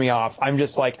turns me off. I'm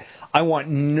just like, I want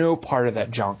no part of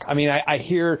that junk. I mean, I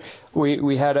hear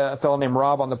we had a fellow named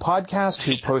Rob on the podcast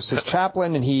who posts his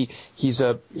Chaplain, and he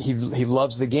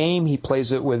loves the game. He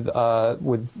plays it with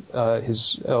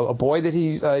his a boy that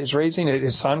he is raising,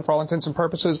 his son, for all intents and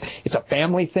purposes. It's a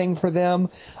family thing for them,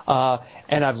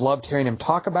 and I've loved hearing him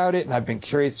talk about it, and I've been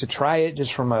curious to try it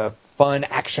just from a fun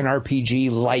action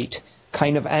RPG light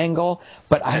kind of angle,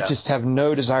 but I just have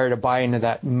no desire to buy into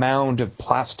that mound of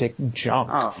plastic junk.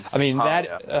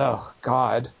 Oh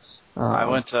God. I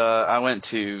went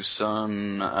to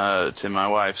to my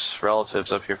wife's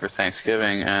relatives up here for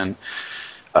Thanksgiving, and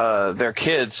their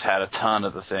kids had a ton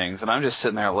of the things, and I'm just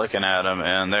sitting there looking at them,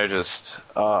 and they're just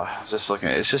looking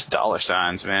at it. It's just dollar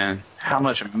signs, man. How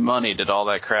much money did all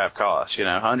that crap cost?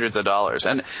 Hundreds of dollars.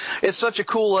 And it's such a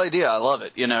cool idea. I love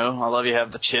it. I love you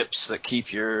have the chips that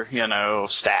keep your,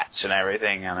 stats and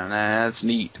everything, and that's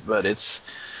neat. But it's,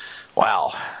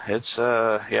 wow. It's,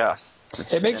 yeah.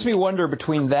 It makes me wonder,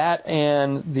 between that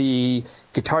and the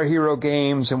Guitar Hero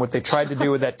games and what they tried to do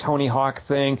with that Tony Hawk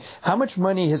thing, how much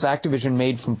money has Activision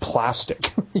made from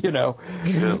plastic? Good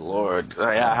Lord.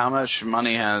 Yeah, how much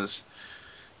money has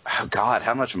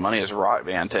Rock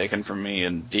Band taken from me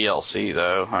in DLC,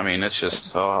 though? I mean, it's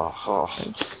just,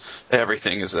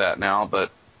 everything is that now,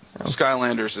 but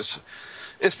Skylanders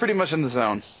it's pretty much in the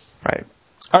zone. Right.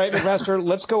 All right, McMaster,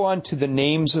 let's go on to the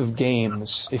names of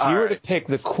games. If you were to pick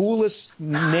the coolest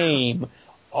name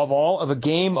of a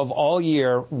game of all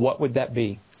year, what would that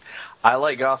be? I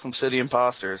like Gotham City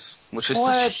Imposters, which is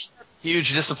such a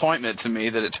huge disappointment to me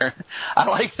that it turned. I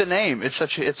like the name. It's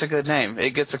a good name.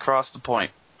 It gets across the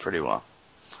point pretty well.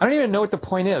 I don't even know what the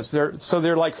point is.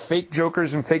 They're like fake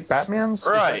Jokers and fake Batmans?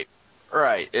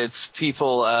 Right. It's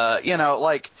people,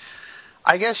 like,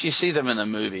 I guess you see them in the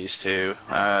movies too.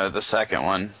 The second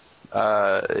one,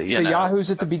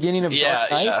 Yahoos at the beginning of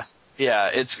Dark Knight.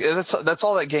 Yeah. That's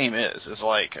all that game is. It's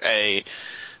like a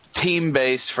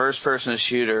team-based first-person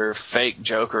shooter, fake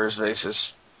Jokers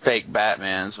versus fake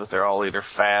Batmans, but they're all either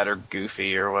fat or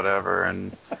goofy or whatever.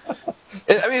 And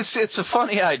it's a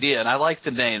funny idea, and I like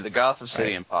the name, the Gotham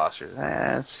City Imposters.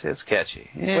 It's catchy.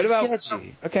 What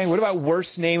about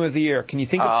worst name of the year? Can you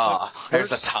think of?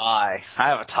 There's a tie. I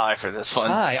have a tie for this one.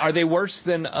 Tie? Are they worse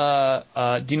than? Do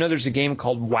you know there's a game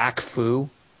called Whack Fu?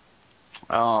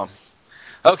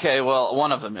 Okay, well,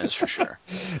 one of them is for sure.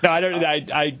 No, I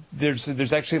don't.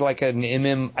 There's actually like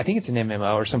an I think it's an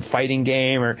MMO or some fighting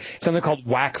game or something called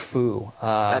Whack Fu.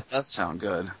 That does sound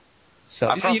good.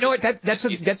 So you know what?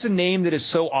 That's a name that is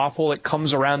so awful it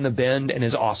comes around the bend and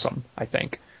is awesome, I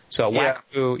think. So Whack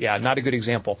Fu, not a good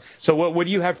example. So what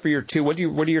do you have for your two? What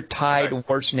are your tied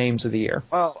worst names of the year?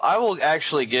 Well, I will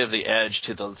actually give the edge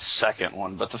to the second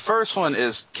one, but the first one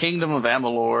is Kingdom of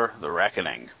Amalur: The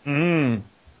Reckoning.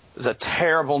 It's a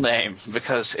terrible name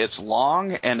because it's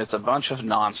long and it's a bunch of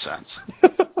nonsense.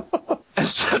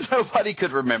 So nobody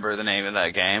could remember the name of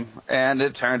that game, and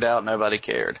it turned out nobody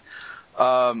cared.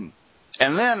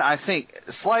 And then I think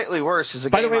slightly worse is a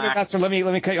game. By the way, McMaster, let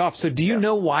me cut you off. So do you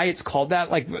know why it's called that?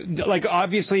 Like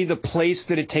obviously the place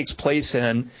that it takes place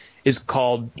in is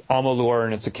called Amalur,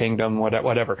 and it's a kingdom,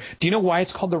 whatever. Do you know why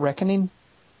it's called The Reckoning?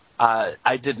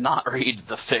 I did not read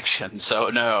the fiction, so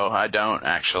no, I don't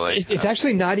actually. It's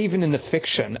actually not even in the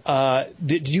fiction.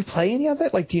 Did you play any of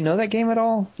it? Like, do you know that game at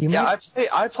all?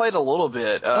 I played a little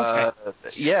bit. Okay.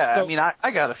 Yeah, so, I mean, I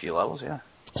got a few levels, yeah.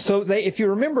 So if you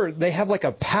remember, they have like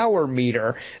a power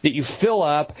meter that you fill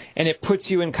up, and it puts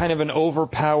you in kind of an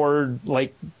overpowered,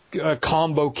 like, a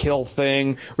combo kill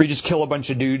thing where you just kill a bunch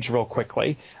of dudes real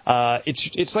quickly.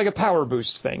 It's like a power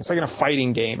boost thing. It's like in a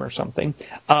fighting game or something.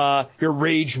 Your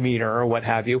rage meter or what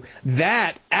have you.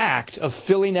 That act of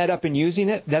filling that up and using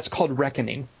it, that's called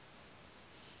Reckoning.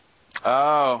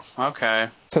 Oh, okay.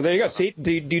 So there you go. See,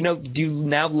 do you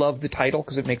now love the title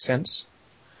because it makes sense?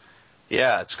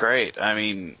 Yeah, it's great. I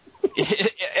mean,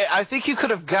 I think you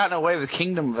could have gotten away with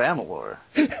Kingdom of Amalur.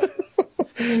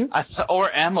 Or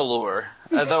Amalur,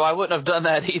 though I wouldn't have done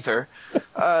that either.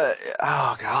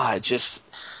 Oh, God, just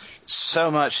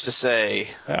so much to say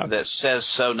that says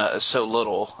so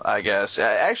little, I guess.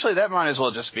 Actually, that might as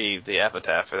well just be the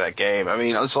epitaph for that game. I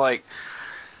mean, it's like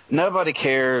nobody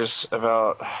cares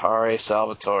about R.A.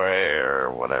 Salvatore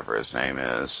or whatever his name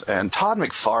is. And Todd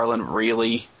McFarlane,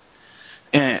 really?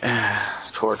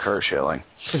 Poor Kurt Schilling.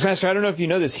 Professor, I don't know if you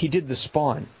know this. He did The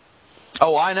Spawn.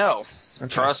 Oh, I know. Okay.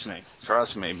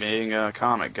 Trust me, being a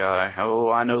comic guy. Oh,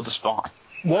 I know The Spawn.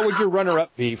 What would your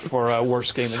runner-up be for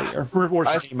worst game of the year?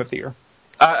 Worst game of the year.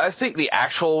 I think the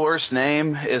actual worst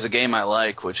name is a game I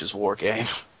like, which is War Game.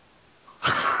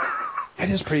 That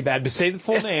is pretty bad. But say the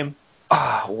full name.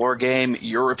 War Game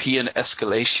European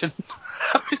Escalation.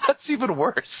 I mean, that's even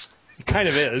worse. It kind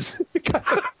of is.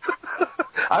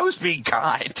 I was being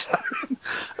kind.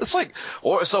 It's like,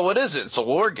 so what is it? It's a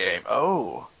war game.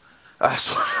 Oh.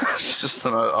 It's just,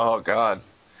 oh, God.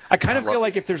 I kind of feel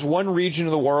like if there's one region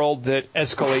of the world that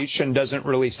escalation doesn't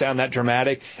really sound that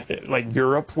dramatic, like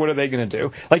Europe, what are they going to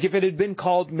do? Like if it had been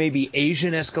called maybe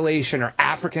Asian escalation or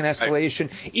African escalation,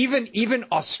 even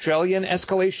Australian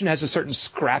escalation has a certain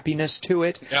scrappiness to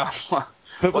it. Yeah.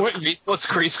 But what's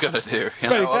Greece going to do?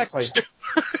 Right, exactly.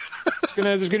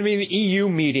 There's going to be an EU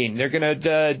meeting. They're going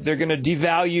to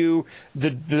devalue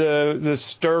the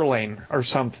sterling or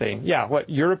something. Yeah, what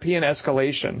European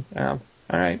escalation? All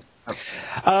right.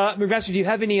 McMaster, do you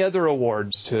have any other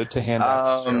awards to hand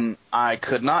out? I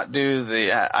could not do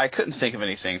I couldn't think of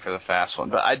anything for the fast one,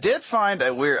 but I did find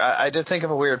I did think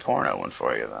of a weird porno one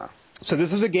for you though. So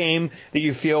this is a game that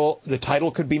you feel the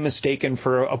title could be mistaken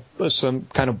for some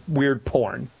kind of weird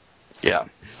porn. Yeah.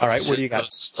 All right, what do you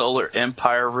got? Solar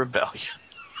Empire Rebellion.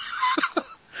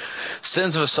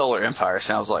 Sins of a Solar Empire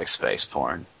sounds like space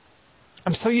porn.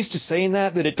 I'm so used to saying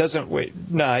that it doesn't. Wait,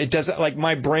 no, it doesn't. Like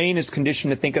my brain is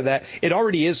conditioned to think of that. It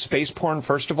already is space porn,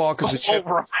 first of all, because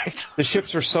the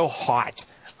ships are so hot.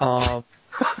 Oh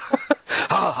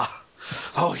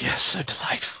yes, so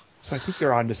delightful. So I think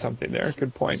you're onto something there.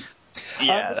 Good point.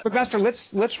 Yeah, McMaster,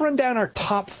 let's run down our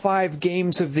top 5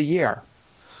 games of the year.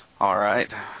 All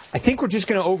right. I think we're just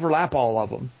going to overlap all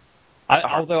of them.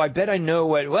 Although I bet I know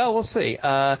what. Well, we'll see.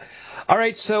 All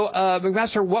right, so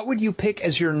McMaster, what would you pick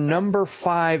as your number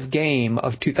 5 game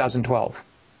of 2012?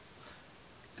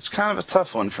 It's kind of a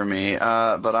tough one for me,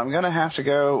 but I'm going to have to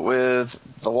go with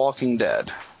The Walking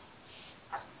Dead.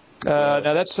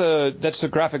 Now that's a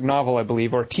graphic novel, I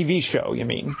believe, or a TV show. You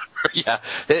mean? Yeah,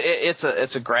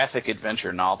 it's a graphic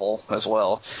adventure novel as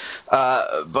well,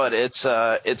 but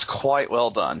it's quite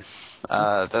well done.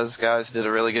 Those guys did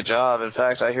a really good job. In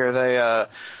fact, I hear they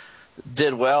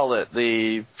did well at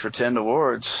the Pretend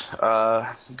Awards.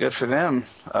 Good for them.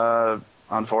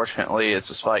 Unfortunately,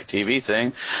 it's a Spike TV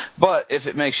thing, but if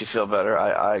it makes you feel better,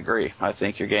 I agree. I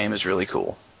think your game is really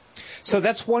cool. So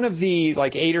that's one of the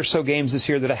 8 or so games this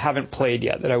year that I haven't played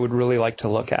yet that I would really like to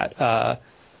look at. I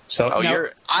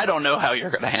don't know how you're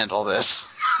going to handle this.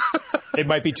 It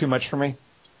might be too much for me.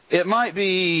 It might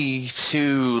be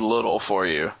too little for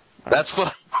you. That's what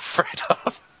I'm afraid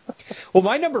of. Well,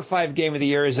 my number 5 game of the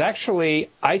year is actually,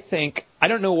 I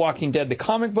don't know Walking Dead the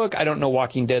comic book, I don't know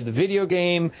Walking Dead the video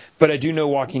game, but I do know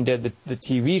Walking Dead the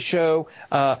TV show.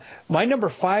 My number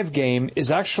 5 game is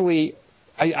actually,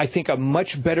 I think, a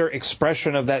much better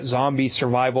expression of that zombie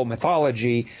survival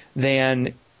mythology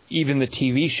than even the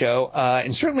TV show,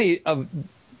 and certainly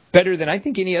better than I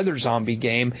think any other zombie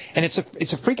game. And it's a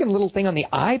freaking little thing on the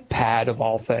iPad of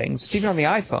all things. It's even on the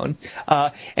iPhone,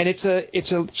 and it's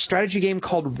a strategy game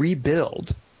called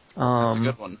Rebuild. That's a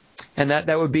good one. And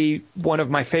that would be one of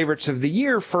my favorites of the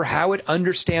year for how it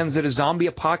understands that a zombie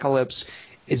apocalypse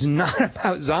is not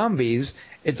about zombies;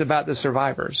 it's about the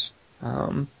survivors.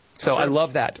 So sure. I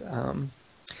love that.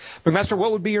 McMaster,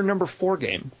 what would be your number 4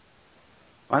 game?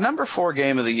 My number 4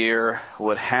 game of the year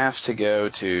would have to go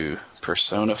to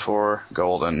Persona 4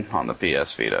 Golden on the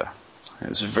PS Vita. It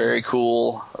was a very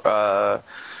cool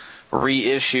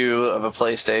reissue of a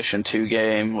PlayStation 2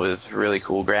 game with really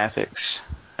cool graphics,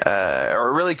 or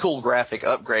a really cool graphic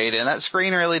upgrade, and that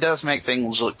screen really does make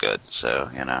things look good.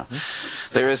 So,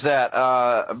 there is that.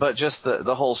 But just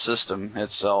the whole system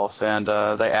itself, and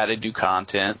they added new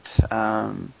content.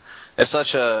 It's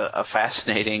such a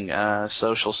fascinating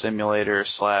social simulator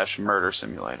 / murder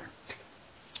simulator.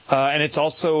 And it's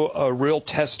also a real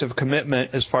test of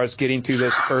commitment as far as getting through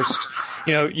those first.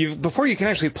 Before you can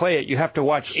actually play it, you have to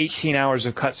watch 18 hours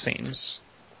of cutscenes.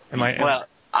 Well,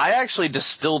 I actually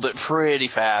distilled it pretty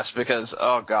fast because,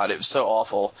 oh God, it was so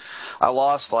awful. I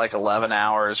lost 11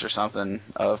 hours or something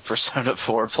of Persona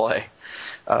 4 play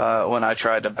when I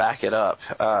tried to back it up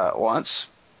once.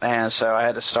 And so I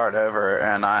had to start over,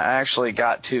 and I actually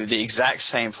got to the exact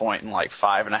same point in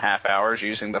 5.5 hours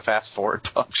using the fast forward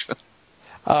function.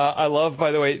 I love,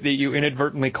 by the way, that you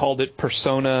inadvertently called it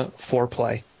Persona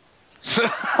 4Play.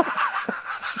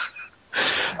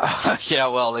 Yeah,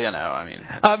 well, I mean.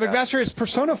 McMaster, it's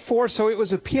Persona 4, so it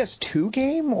was a PS2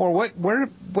 game, or what?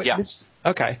 Yeah.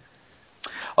 Okay.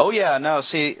 Oh yeah, no.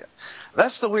 See,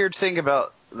 that's the weird thing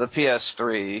about the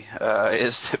PS3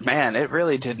 is that, man, it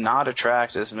really did not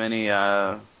attract as many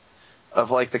of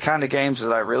the kind of games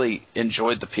that I really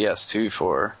enjoyed the PS2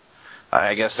 for.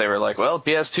 I guess they were like, well,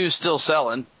 PS2's still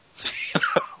selling.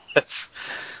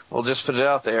 We'll just put it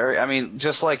out there. I mean,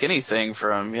 just like anything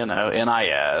from,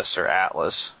 NIS or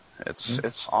Atlas,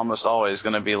 it's almost always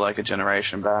going to be like a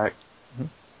generation back.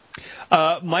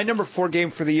 My number 4 game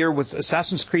for the year was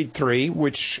Assassin's Creed 3,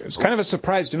 which was kind of a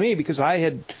surprise to me because I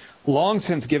had long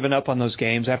since given up on those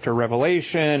games after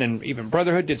Revelation, and even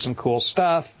Brotherhood did some cool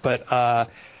stuff, but I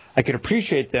could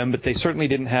appreciate them, but they certainly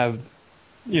didn't have,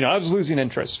 I was losing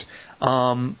interest.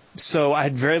 So I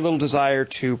had very little desire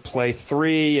to play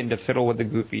 3 and to fiddle with the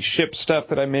goofy ship stuff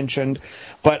that I mentioned.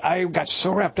 But I got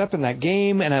so wrapped up in that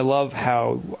game, and I love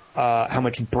how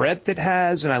much breadth it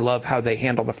has, and I love how they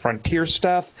handle the frontier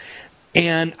stuff.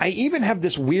 And I even have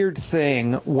this weird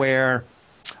thing where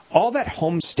all that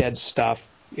homestead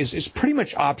stuff is pretty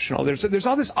much optional. There's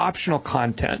all this optional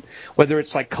content, whether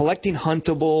it's like collecting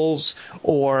huntables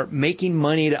or making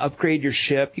money to upgrade your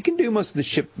ship. You can do most of the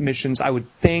ship missions, I would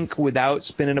think, without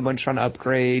spending a bunch on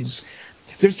upgrades.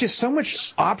 There's just so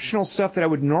much optional stuff that I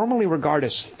would normally regard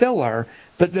as filler,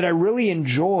 but that I really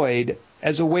enjoyed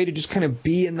as a way to just kind of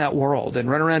be in that world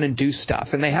and run around and do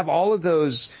stuff. And they have all of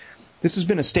those. This has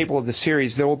been a staple of the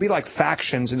series. There will be like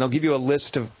factions, and they'll give you a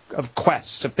list of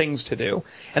quests, of things to do.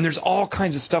 And there's all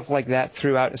kinds of stuff like that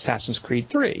throughout Assassin's Creed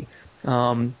 3.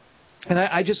 And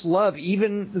I just love,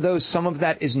 even though some of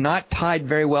that is not tied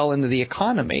very well into the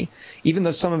economy, even though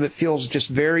some of it feels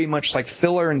just very much like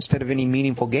filler instead of any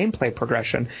meaningful gameplay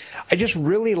progression, I just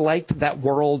really liked that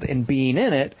world and being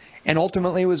in it, and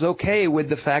ultimately was okay with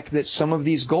the fact that some of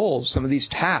these goals, some of these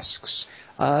tasks,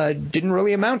 didn't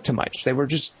really amount to much. They were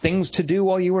just things to do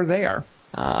while you were there.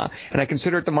 And I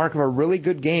consider it the mark of a really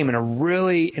good game and a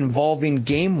really involving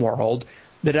game world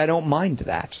that I don't mind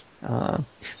that.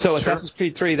 So Assassin's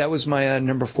Creed 3, that was my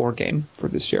number 4 game for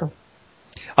this year.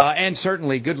 And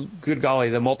certainly, good golly,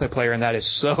 the multiplayer in that is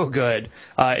so good.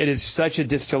 It is such a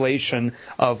distillation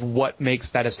of what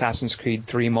makes that Assassin's Creed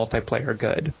 3 multiplayer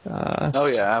good. Oh,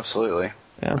 yeah, absolutely.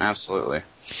 Yeah. Absolutely.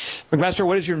 McMaster,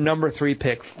 what is your number 3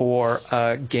 pick for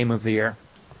Game of the Year?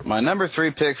 My number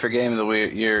 3 pick for Game of the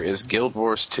Year is Guild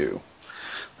Wars 2.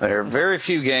 There are very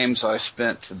few games I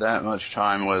spent that much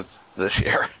time with this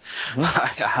year.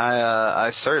 I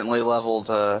certainly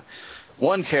leveled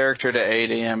one character to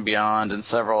 80 and beyond, and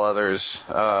several others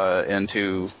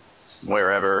into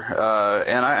wherever.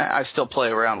 And I still play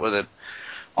around with it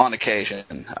on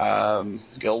occasion.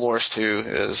 Guild Wars 2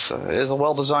 is a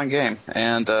well-designed game,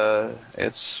 and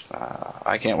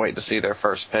I can't wait to see their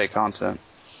first pay content.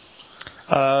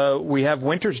 We have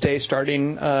Winter's Day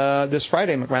starting this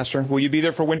Friday, McMaster. Will you be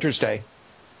there for Winter's Day?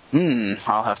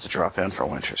 I'll have to drop in for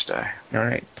Winter's Day. All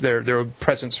right. There are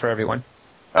presents for everyone.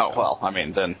 Oh, well, I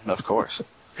mean, then, of course.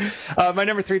 My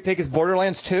number 3 pick is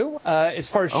Borderlands 2. As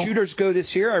far as shooters go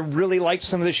this year, I really liked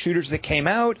some of the shooters that came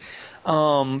out.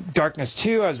 Darkness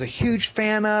 2, I was a huge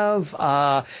fan of.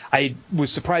 I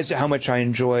was surprised at how much I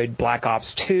enjoyed Black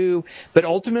Ops 2. But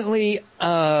ultimately,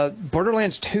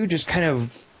 Borderlands 2 just kind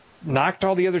of knocked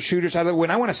all the other shooters out of the way.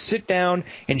 When I want to sit down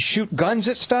and shoot guns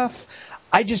at stuff,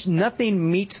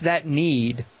 nothing meets that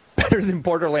need better than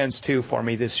Borderlands 2 for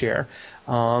me this year.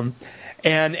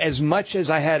 And as much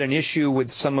as I had an issue with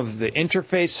some of the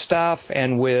interface stuff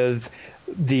and with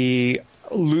the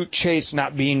loot chase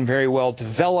not being very well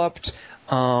developed,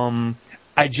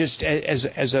 I just,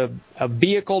 as a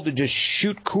vehicle to just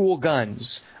shoot cool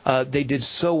guns, they did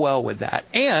so well with that.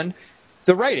 And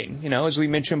the writing, as we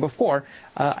mentioned before,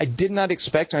 I did not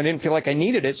expect, and I didn't feel like I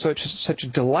needed it, so it's just such a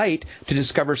delight to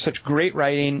discover such great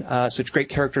writing, such great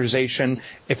characterization,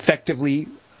 effectively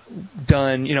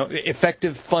done,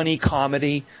 effective, funny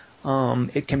comedy.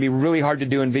 It can be really hard to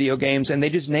do in video games, and they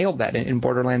just nailed that in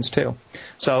Borderlands 2.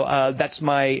 So that's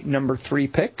my number 3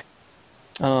 pick.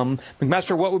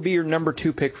 McMaster, what would be your number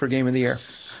 2 pick for Game of the Year?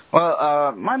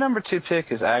 Well, my number 2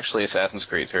 pick is actually Assassin's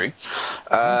Creed 3.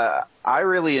 I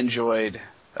really enjoyed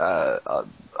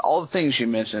all the things you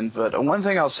mentioned, but one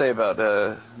thing I'll say about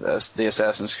the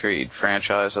Assassin's Creed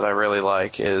franchise that I really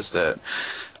like is that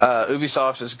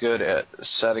Ubisoft is good at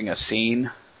setting a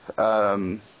scene.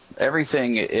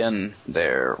 Everything in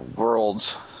their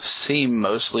worlds seem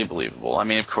mostly believable. I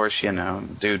mean, of course,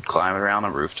 dude climbing around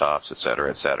on rooftops, et cetera,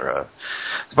 et cetera.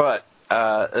 But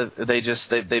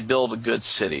they build good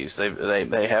cities.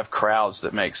 They have crowds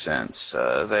that make sense.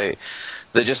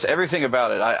 They just, everything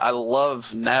about it. I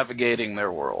love navigating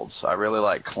their worlds. I really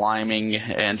like climbing,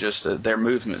 and just their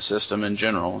movement system in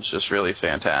general is just really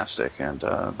fantastic, and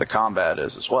the combat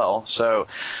is as well. So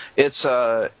it's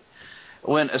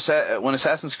when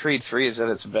Assassin's Creed 3 is at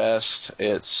its best,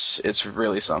 it's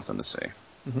really something to see.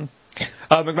 Mm-hmm.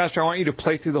 McMaster, I want you to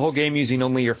play through the whole game using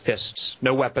only your fists,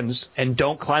 no weapons, and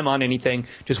don't climb on anything.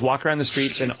 Just walk around the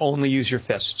streets and only use your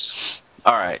fists.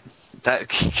 All right. That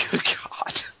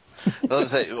God.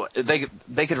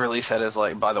 They could release that as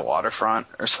like By the Waterfront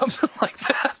or something like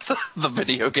that. The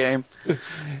video game.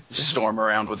 Storm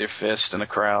around with your fist in a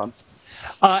crowd.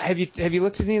 Have you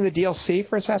looked at any of the DLC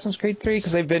for Assassin's Creed 3?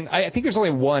 Because I think there's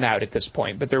only one out at this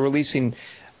point, but they're releasing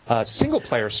single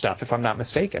player stuff, if I'm not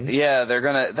mistaken. Yeah, and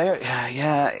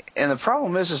the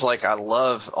problem is like I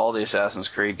love all the Assassin's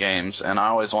Creed games, and I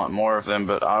always want more of them,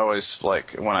 but I always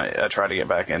like when I try to get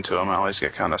back into them, I always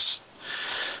get kind of.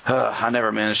 I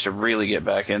never managed to really get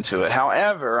back into it.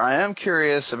 However, I am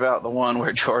curious about the one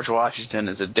where George Washington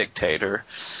is a dictator,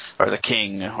 or the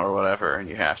king, or whatever, and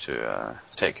you have to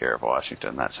take care of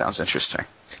Washington. That sounds interesting.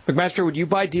 McMaster, would you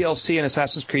buy DLC in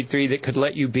Assassin's Creed 3 that could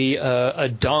let you be a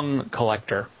dung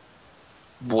collector?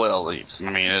 Well, I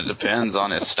mean, it depends on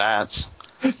his stats.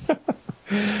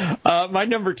 My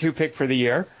number 2 pick for the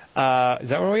year, is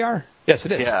that where we are? Yes,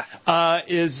 it is. Yeah.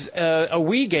 Is a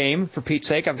Wii game, for Pete's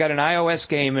sake. I've got an iOS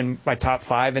game in my top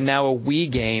 5, and now a Wii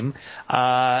game.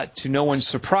 To no one's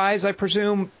surprise, I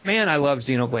presume. Man, I love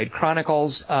Xenoblade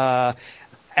Chronicles.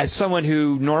 As someone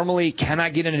who normally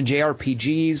cannot get into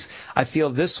JRPGs, I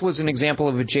feel this was an example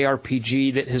of a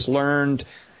JRPG that has learned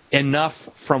enough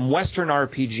from Western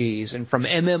RPGs and from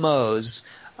MMOs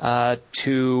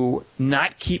to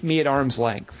not keep me at arm's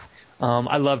length.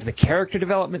 I loved the character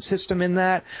development system in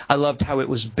that. I loved how it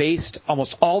was based,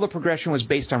 almost all the progression was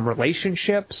based on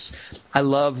relationships. I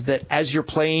love that as you're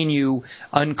playing, you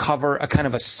uncover a kind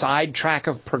of a side track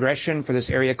of progression for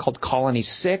this area called Colony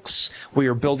 6, where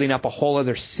you're building up a whole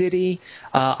other city.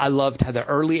 I loved how the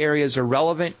early areas are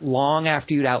relevant long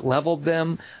after you'd out-leveled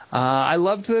them. I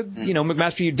loved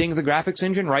McMaster, you ding the graphics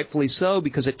engine, rightfully so,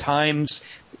 because at times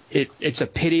it's a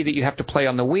pity that you have to play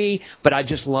on the Wii, but I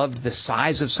just loved the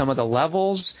size of some of the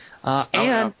levels.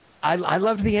 And I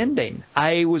loved the ending.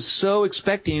 I was so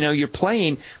expecting, you're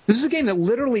playing. This is a game that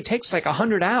literally takes like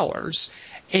 100 hours.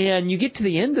 And you get to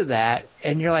the end of that,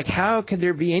 and you're like, how could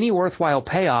there be any worthwhile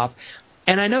payoff?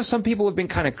 And I know some people have been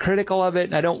kind of critical of it,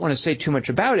 and I don't want to say too much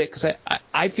about it because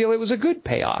I feel it was a good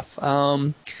payoff.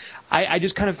 I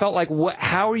just kind of felt like,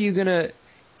 how are you going to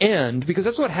end? Because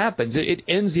that's what happens. It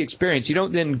ends the experience. You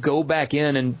don't then go back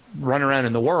in and run around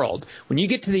in the world. When you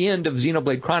get to the end of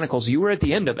Xenoblade Chronicles, you were at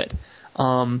the end of it.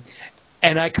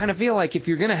 And I kind of feel like if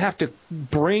you're going to have to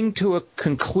bring to a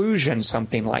conclusion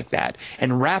something like that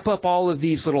and wrap up all of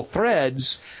these little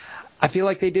threads, I feel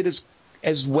like they did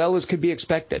as well as could be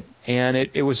expected. And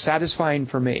it was satisfying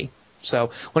for me.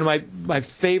 So one of my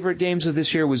favorite games of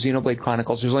this year was Xenoblade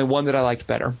Chronicles. There's only one that I liked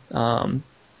better.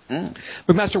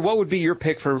 McMaster, what would be your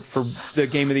pick for the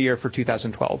game of the year for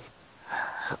 2012?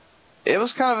 It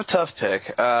was kind of a tough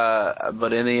pick,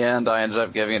 but in the end, I ended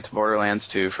up giving it to Borderlands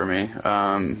 2 for me.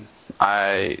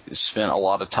 I spent a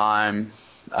lot of time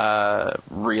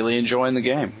really enjoying the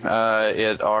game.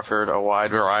 It offered a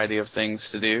wide variety of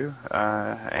things to do,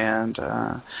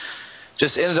 and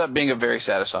just ended up being a very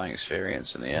satisfying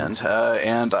experience in the end.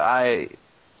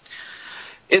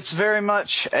 It's very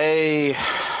much a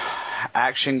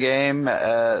action game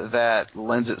that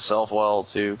lends itself well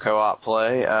to co-op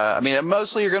play.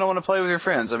 Mostly you're going to want to play with your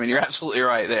friends. I mean, you're absolutely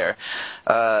right there.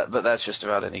 But that's just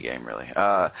about any game, really.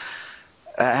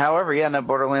 However,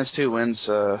 Borderlands 2 wins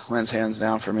hands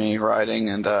down for me, writing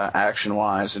and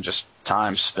action-wise and just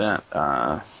time spent.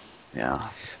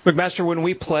 McMaster, when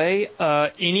we play,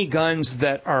 any guns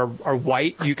that are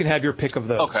white, you can have your pick of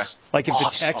those. Okay. Like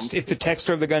if the text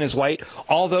of the gun is white,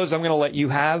 all those I'm going to let you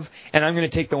have, and I'm going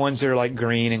to take the ones that are like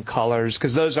green and colors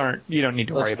because you don't need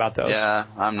to worry about those. Yeah,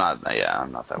 I'm not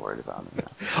that worried about them.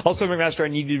 Yeah. Also, McMaster, I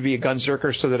need you to be a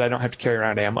gunzerker so that I don't have to carry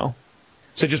around ammo.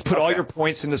 So just put all your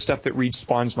points into stuff that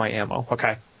respawns my ammo.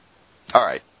 Okay. All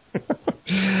right.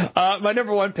 My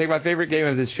number 1 pick, my favorite game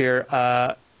of this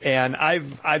year. And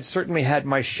I've certainly had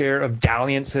my share of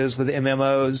dalliances with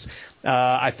MMOs.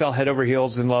 I fell head over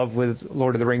heels in love with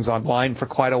Lord of the Rings Online for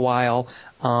quite a while.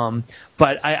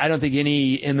 But I don't think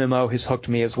any MMO has hooked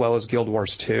me as well as Guild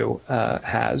Wars 2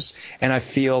 has. And I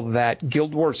feel that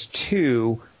Guild Wars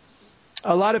 2,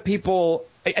 a lot of people,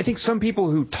 I think some people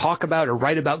who talk about or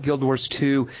write about Guild Wars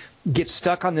 2 get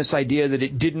stuck on this idea that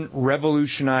it didn't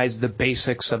revolutionize the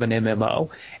basics of an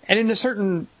MMO. And in a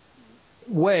certain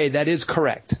way, that is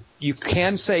correct. You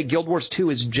can say Guild Wars 2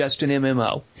 is just an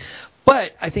MMO.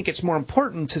 But I think it's more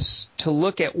important to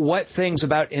look at what things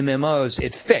about MMOs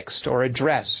it fixed or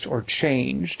addressed or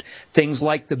changed. Things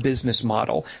like the business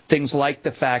model. Things like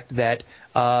the fact that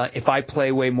if I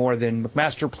play way more than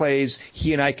McMaster plays,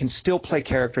 he and I can still play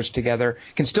characters together.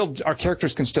 Our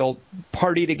characters can still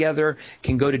party together,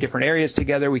 can go to different areas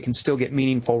together. We can still get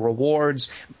meaningful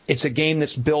rewards. It's a game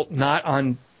that's built not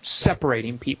on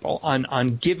separating people,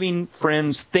 on giving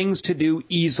friends things to do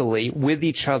easily with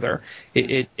each other.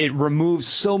 It removes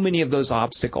so many of those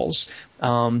obstacles.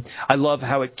 I love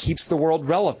how it keeps the world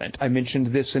relevant. I mentioned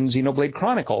this in Xenoblade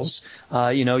Chronicles.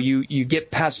 You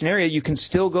get past an area, you can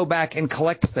still go back and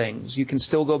collect things. You can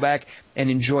still go back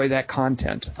and enjoy that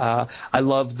content. I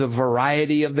love the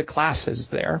variety of the classes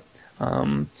there.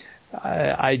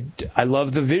 I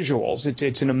love the visuals.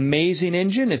 It's an amazing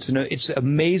engine. It's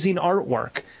amazing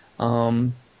artwork.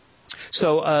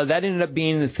 So that ended up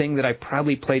being the thing that I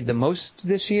probably played the most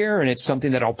this year, and it's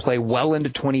something that I'll play well into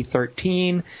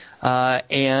 2013.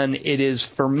 And it is,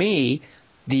 for me,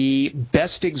 the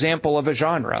best example of a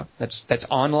genre that's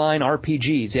online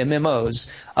RPGs, MMOs,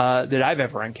 that I've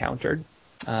ever encountered.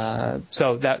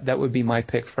 So that would be my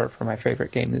pick for my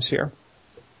favorite game this year.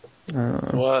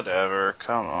 Whatever,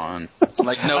 come on.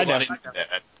 Like, nobody knew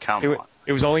that. Come on.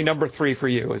 It was only number 3 for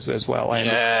you as well.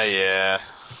 Yeah.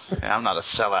 I'm not a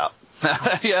sellout.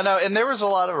 And there was a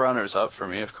lot of runners up for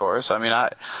me, of course. I mean,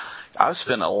 I've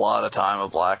spent a lot of time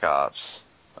with Black Ops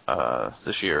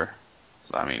this year.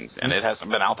 I mean, and it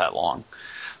hasn't been out that long.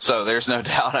 So there's no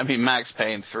doubt. I mean, Max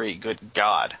Payne 3, good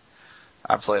God.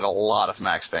 I've played a lot of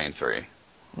Max Payne 3.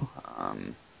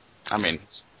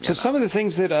 So some of the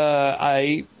things that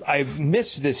I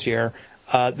missed this year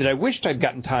that I wished I'd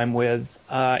gotten time with,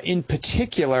 in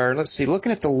particular, let's see,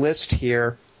 looking at the list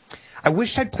here, I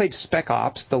wish I'd played Spec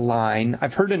Ops: The Line.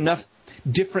 I've heard enough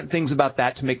different things about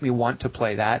that to make me want to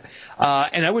play that.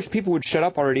 And I wish people would shut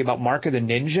up already about Mark of the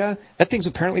Ninja. That thing's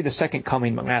apparently the second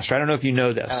coming, McMaster. I don't know if you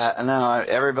know this. No,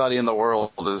 everybody in the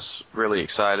world is really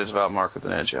excited about Mark of the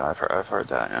Ninja. I've heard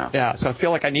that, yeah. Yeah, so I feel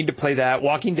like I need to play that.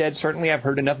 Walking Dead, certainly I've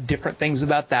heard enough different things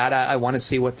about that. I want to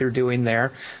see what they're doing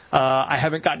there. I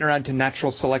haven't gotten around to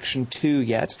Natural Selection 2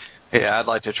 yet. Yeah, I'd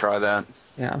like to try that.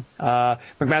 Yeah.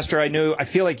 McMaster, I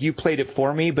feel like you played it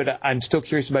for me, but I'm still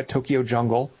curious about Tokyo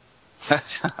Jungle.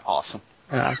 Awesome.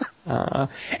 And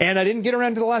I didn't get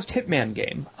around to the last Hitman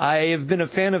game. I have been a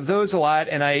fan of those a lot,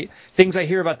 and things I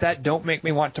hear about that don't make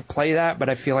me want to play that, but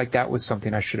I feel like that was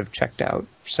something I should have checked out.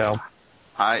 So,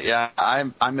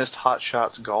 I missed Hot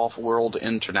Shots Golf World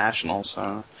International,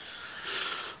 so.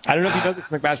 I don't know if you know this,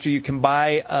 McMaster. You can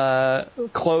buy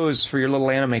clothes for your little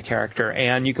anime character,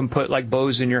 and you can put like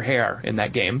bows in your hair in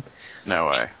that game. No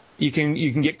way. You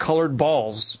can get colored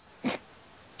balls.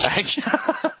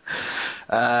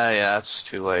 Yeah, it's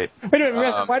too late. Wait a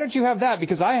minute, why don't you have that?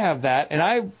 Because I have that, and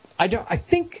I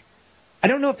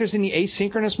don't know if there's any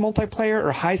asynchronous multiplayer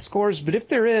or high scores, but if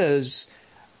there is,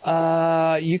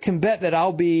 you can bet that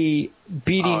I'll be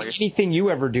beating anything you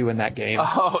ever do in that game.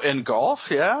 Oh, in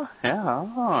golf? Yeah.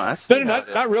 Oh, no,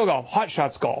 not real golf. Hot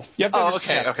Shots golf. You have to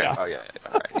okay. Yeah. Oh, yeah.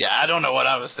 All right. Yeah, I don't know what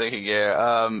I was thinking here.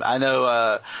 I know.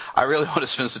 I really want to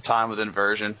spend some time with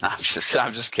Inversion. I'm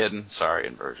just kidding. Sorry,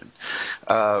 Inversion.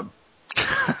 I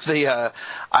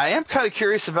am kind of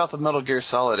curious about the Metal Gear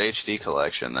Solid HD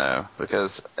collection, though,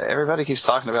 because everybody keeps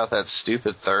talking about that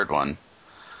stupid third one.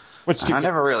 What's stupid? I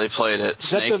never really played it.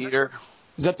 Snake Eater.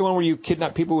 Is that the one where you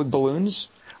kidnap people with balloons?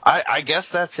 I guess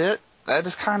that's it. That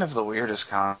is kind of the weirdest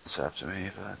concept to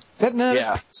me. But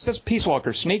that's Peace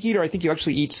Walker. Snake Eater, I think you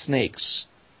actually eat snakes.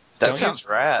 That sounds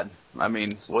rad. I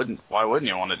mean, why wouldn't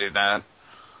you want to do that?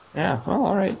 Yeah, well,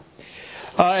 all right.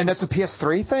 And that's a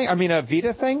PS3 thing? I mean, a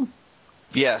Vita thing?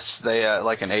 Yes, they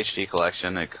like an HD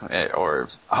collection, or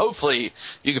hopefully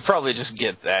you could probably just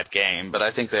get that game, but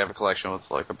I think they have a collection with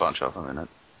like a bunch of them in it.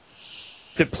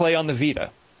 That play on the Vita?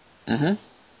 Mm-hmm.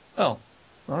 Oh.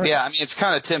 All right. Yeah, I mean, it's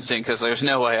kind of tempting because there's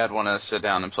no way I'd want to sit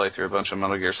down and play through a bunch of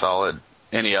Metal Gear Solid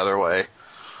any other way.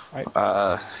 Right.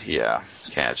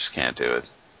 Just can't do it.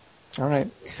 All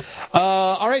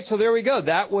right, so there we go.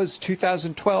 That was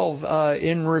 2012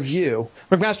 in review.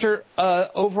 McMaster,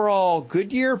 overall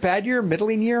good year, bad year,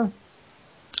 middling year?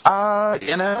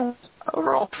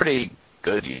 Overall pretty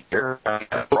good year.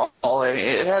 Overall,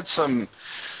 it had some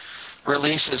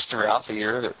releases throughout the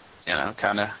year that,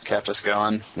 kind of kept us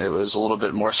going. It was a little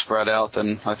bit more spread out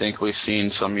than I think we've seen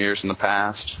some years in the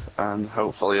past, and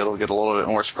hopefully it'll get a little bit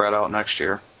more spread out next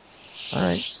year. All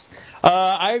right.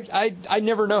 I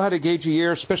never know how to gauge a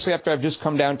year, especially after I've just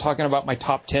come down talking about my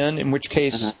top 10, in which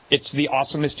case it's the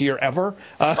awesomest year ever.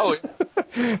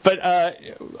 But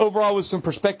overall, with some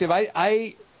perspective,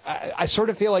 I sort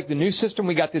of feel like the new system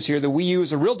we got this year, the Wii U,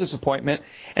 is a real disappointment,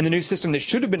 and the new system that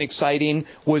should have been exciting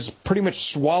was pretty much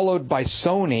swallowed by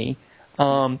Sony.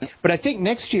 But I think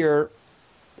next year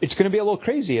it's going to be a little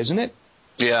crazy, isn't it?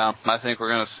 Yeah, I think we're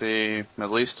going to see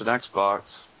at least an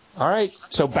Xbox. All right,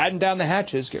 so batten down the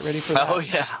hatches. Get ready for that. Oh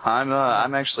yeah,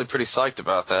 I'm actually pretty psyched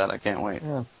about that. I can't wait.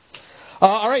 Yeah.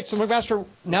 All right, so McMaster,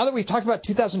 now that we've talked about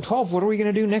 2012, what are we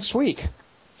going to do next week?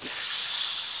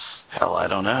 Hell, I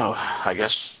don't know. I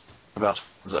guess about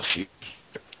the future.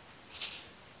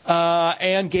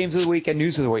 And games of the week and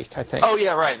news of the week, I think. Oh,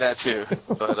 yeah, right, that too.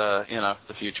 But,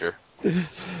 the future.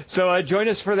 So join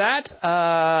us for that.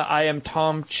 I am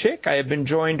Tom Chick. I have been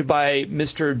joined by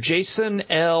Mr. Jason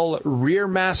L.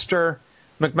 Rearmaster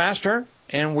McMaster,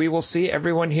 and we will see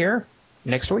everyone here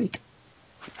next week.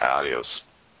 Adios.